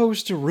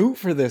supposed to root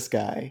for this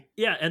guy.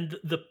 Yeah, and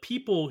the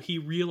people he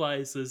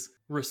realizes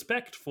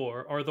respect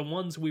for are the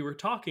ones we were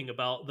talking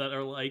about that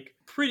are like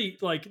pretty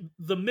like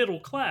the middle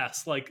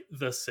class, like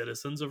the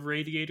citizens of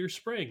Radiator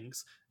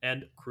Springs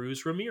and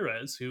Cruz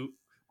Ramirez, who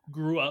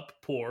grew up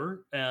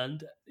poor,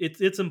 and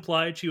it's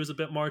implied she was a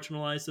bit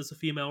marginalized as a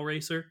female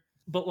racer,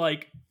 but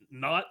like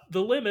not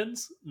the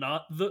Lemons,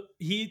 not the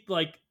he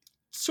like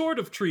sort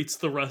of treats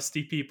the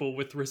rusty people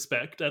with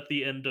respect at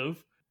the end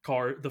of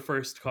the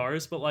first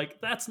Cars, but like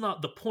that's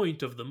not the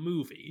point of the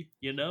movie,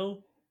 you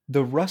know?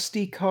 The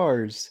rusty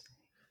cars,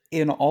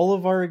 in all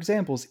of our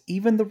examples,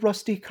 even the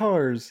rusty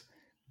cars,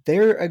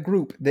 they're a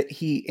group that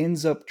he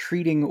ends up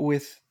treating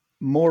with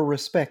more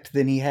respect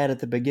than he had at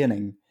the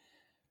beginning.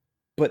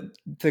 But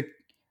the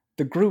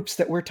groups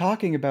that we're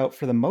talking about,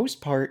 for the most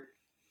part,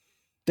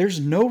 there's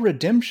no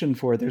redemption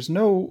for. There's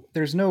no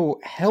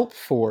help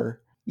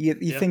for. You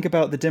Yeah. think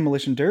about the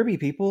Demolition Derby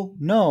people.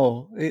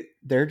 No,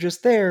 they're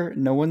just there.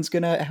 No one's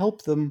gonna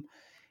help them.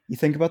 You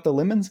think about the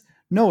Lemons.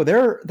 No,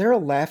 they're a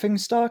laughing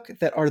stock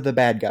that are the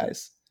bad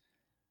guys.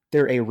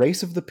 They're a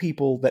race of the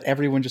people that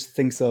everyone just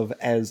thinks of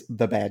as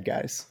the bad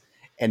guys,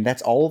 and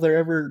that's all they're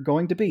ever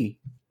going to be.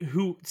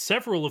 Who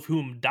several of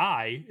whom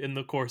die in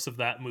the course of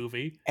that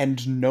movie.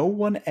 And no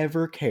one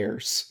ever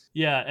cares.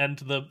 Yeah, and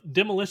the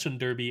Demolition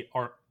Derby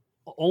are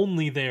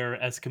only there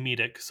as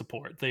comedic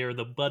support. They are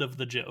the butt of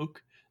the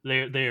joke.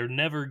 They are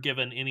never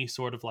given any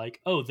sort of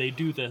like, oh, they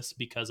do this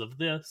because of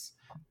this.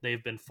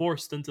 They've been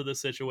forced into this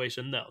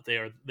situation. No,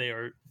 they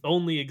are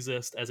only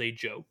exist as a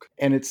joke.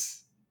 And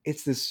it's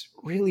this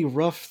really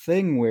rough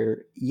thing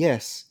where,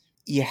 yes,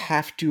 you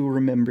have to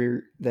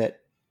remember that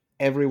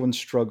everyone's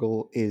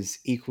struggle is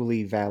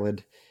equally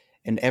valid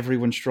and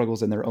everyone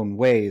struggles in their own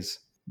ways,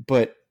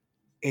 but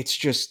it's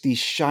just these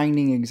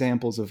shining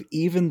examples of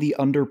even the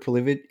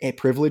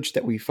underprivileged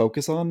that we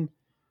focus on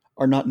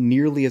are not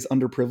nearly as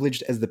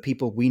underprivileged as the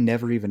people we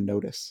never even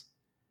notice.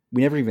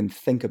 We never even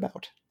think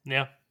about.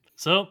 Yeah.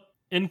 So,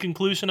 in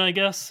conclusion, I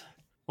guess,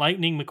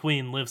 Lightning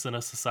McQueen lives in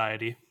a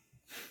society.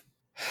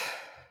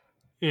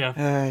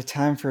 Yeah.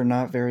 Time for a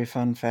not very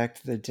fun fact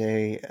of the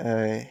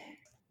day.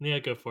 Yeah,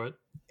 go for it.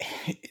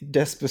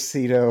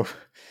 Despacito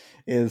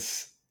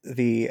is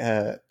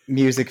the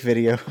music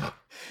video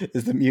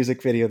is the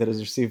music video that has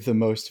received the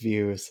most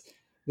views.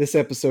 This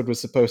episode was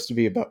supposed to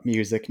be about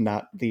music,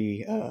 not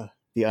the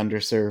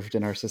underserved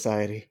in our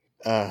society.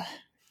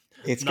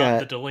 It's Not got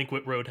the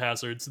delinquent road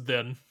hazards,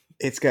 then.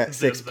 it's got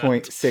Then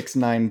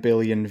 6.69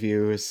 billion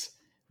views.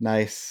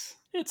 Nice.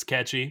 It's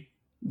catchy.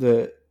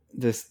 This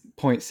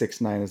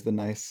 0.69 is the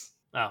nice.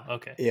 Oh,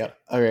 okay. Yeah.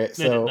 All right. That,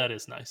 So that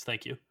is nice.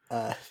 Thank you.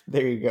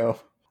 There you go.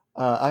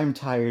 I'm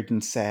tired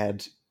and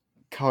sad.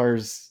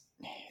 Cars.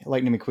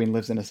 Lightning McQueen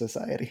lives in a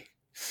society.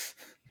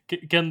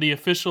 Can the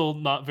official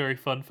not very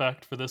fun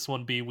fact for this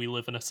one be we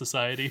live in a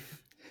society?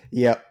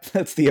 Yep,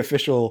 that's the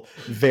official,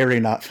 very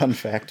not fun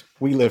fact.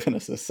 We live in a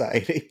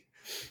society.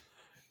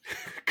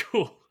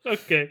 Cool.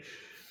 Okay.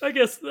 I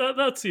guess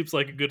that seems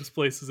like a good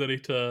place as any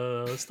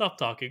to stop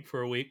talking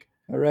for a week.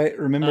 All right,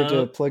 remember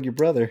to plug your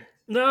brother.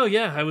 No,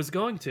 yeah, I was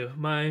going to.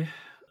 My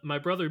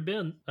brother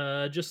Ben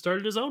just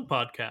started his own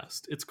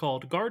podcast. It's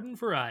called Garden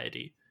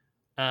Variety.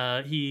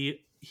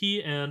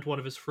 He and one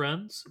of his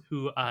friends,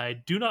 who I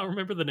do not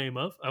remember the name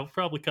of, I'll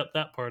probably cut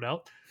that part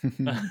out.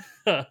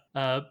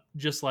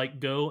 Just like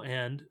go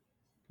and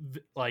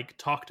like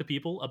talk to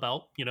people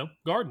about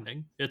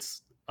gardening.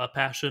 It's a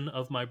passion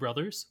of my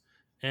brother's,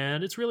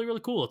 and it's really really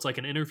cool. It's like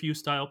an interview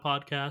style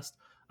podcast.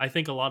 I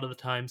think a lot of the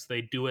times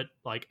they do it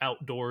like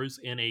outdoors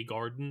in a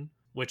garden,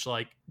 which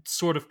like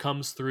sort of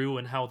comes through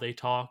in how they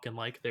talk and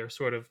like their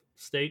sort of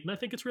state, and I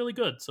think it's really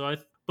good. So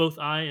both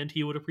I and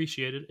he would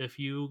appreciate it if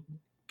you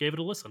gave it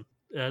a listen.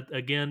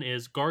 Again,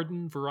 is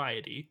Garden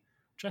Variety,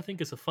 which I think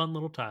is a fun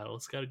little title.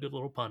 It's got a good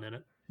little pun in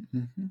it.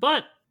 Mm-hmm.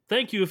 But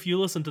thank you if you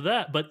listen to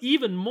that. But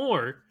even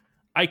more,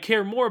 I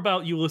care more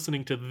about you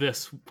listening to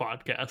this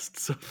podcast.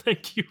 So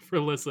thank you for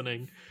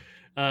listening.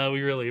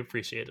 We really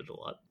appreciate it a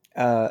lot.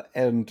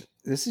 And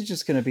this is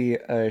just going to be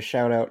a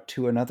shout out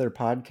to another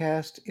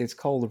podcast. It's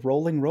called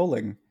Rolling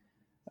Rolling.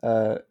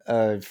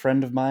 A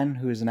friend of mine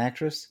who is an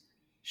actress,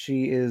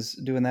 she is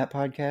doing that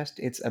podcast.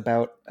 It's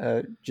about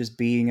just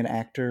being an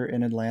actor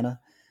in Atlanta.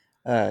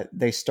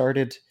 They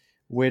started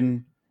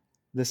when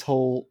this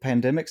whole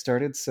pandemic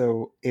started,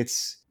 so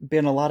it's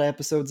been a lot of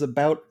episodes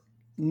about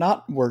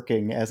not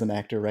working as an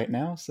actor right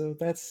now, so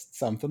that's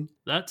something.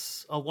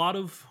 That's a lot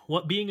of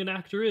what being an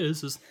actor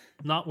is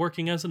not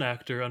working as an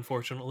actor,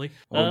 unfortunately.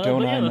 Oh,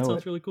 don't but yeah, I that know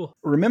sounds it. really cool.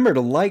 Remember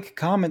to like,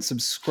 comment,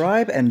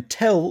 subscribe, and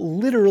tell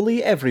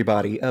literally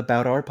everybody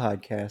about our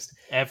podcast.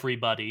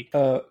 Everybody.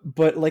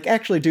 But like,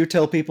 actually do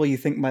tell people you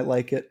think might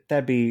like it.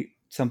 That'd be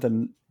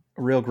something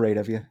real great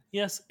of you.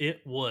 Yes,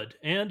 it would.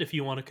 And if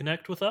you want to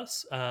connect with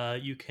us,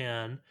 you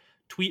can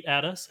tweet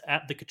at us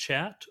at the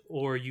Kachat,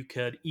 or you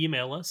could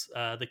email us,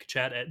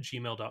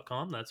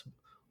 thekachat@gmail.com. That's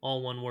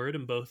all one word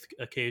in both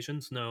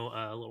occasions, no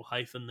little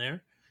hyphen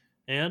there.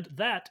 And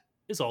that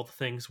is all the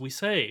things we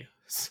say.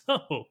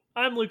 So,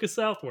 I'm Lucas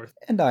Southworth.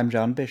 And I'm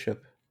John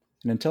Bishop.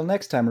 And until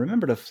next time,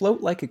 remember to float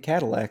like a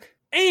Cadillac.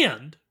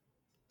 And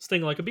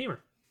sting like a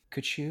Beamer.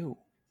 Ka-choo.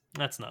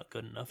 That's not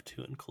good enough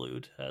to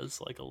include as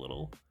like a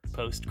little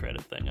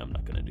post-credit thing. I'm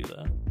not going to do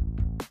that.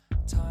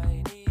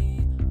 Tiny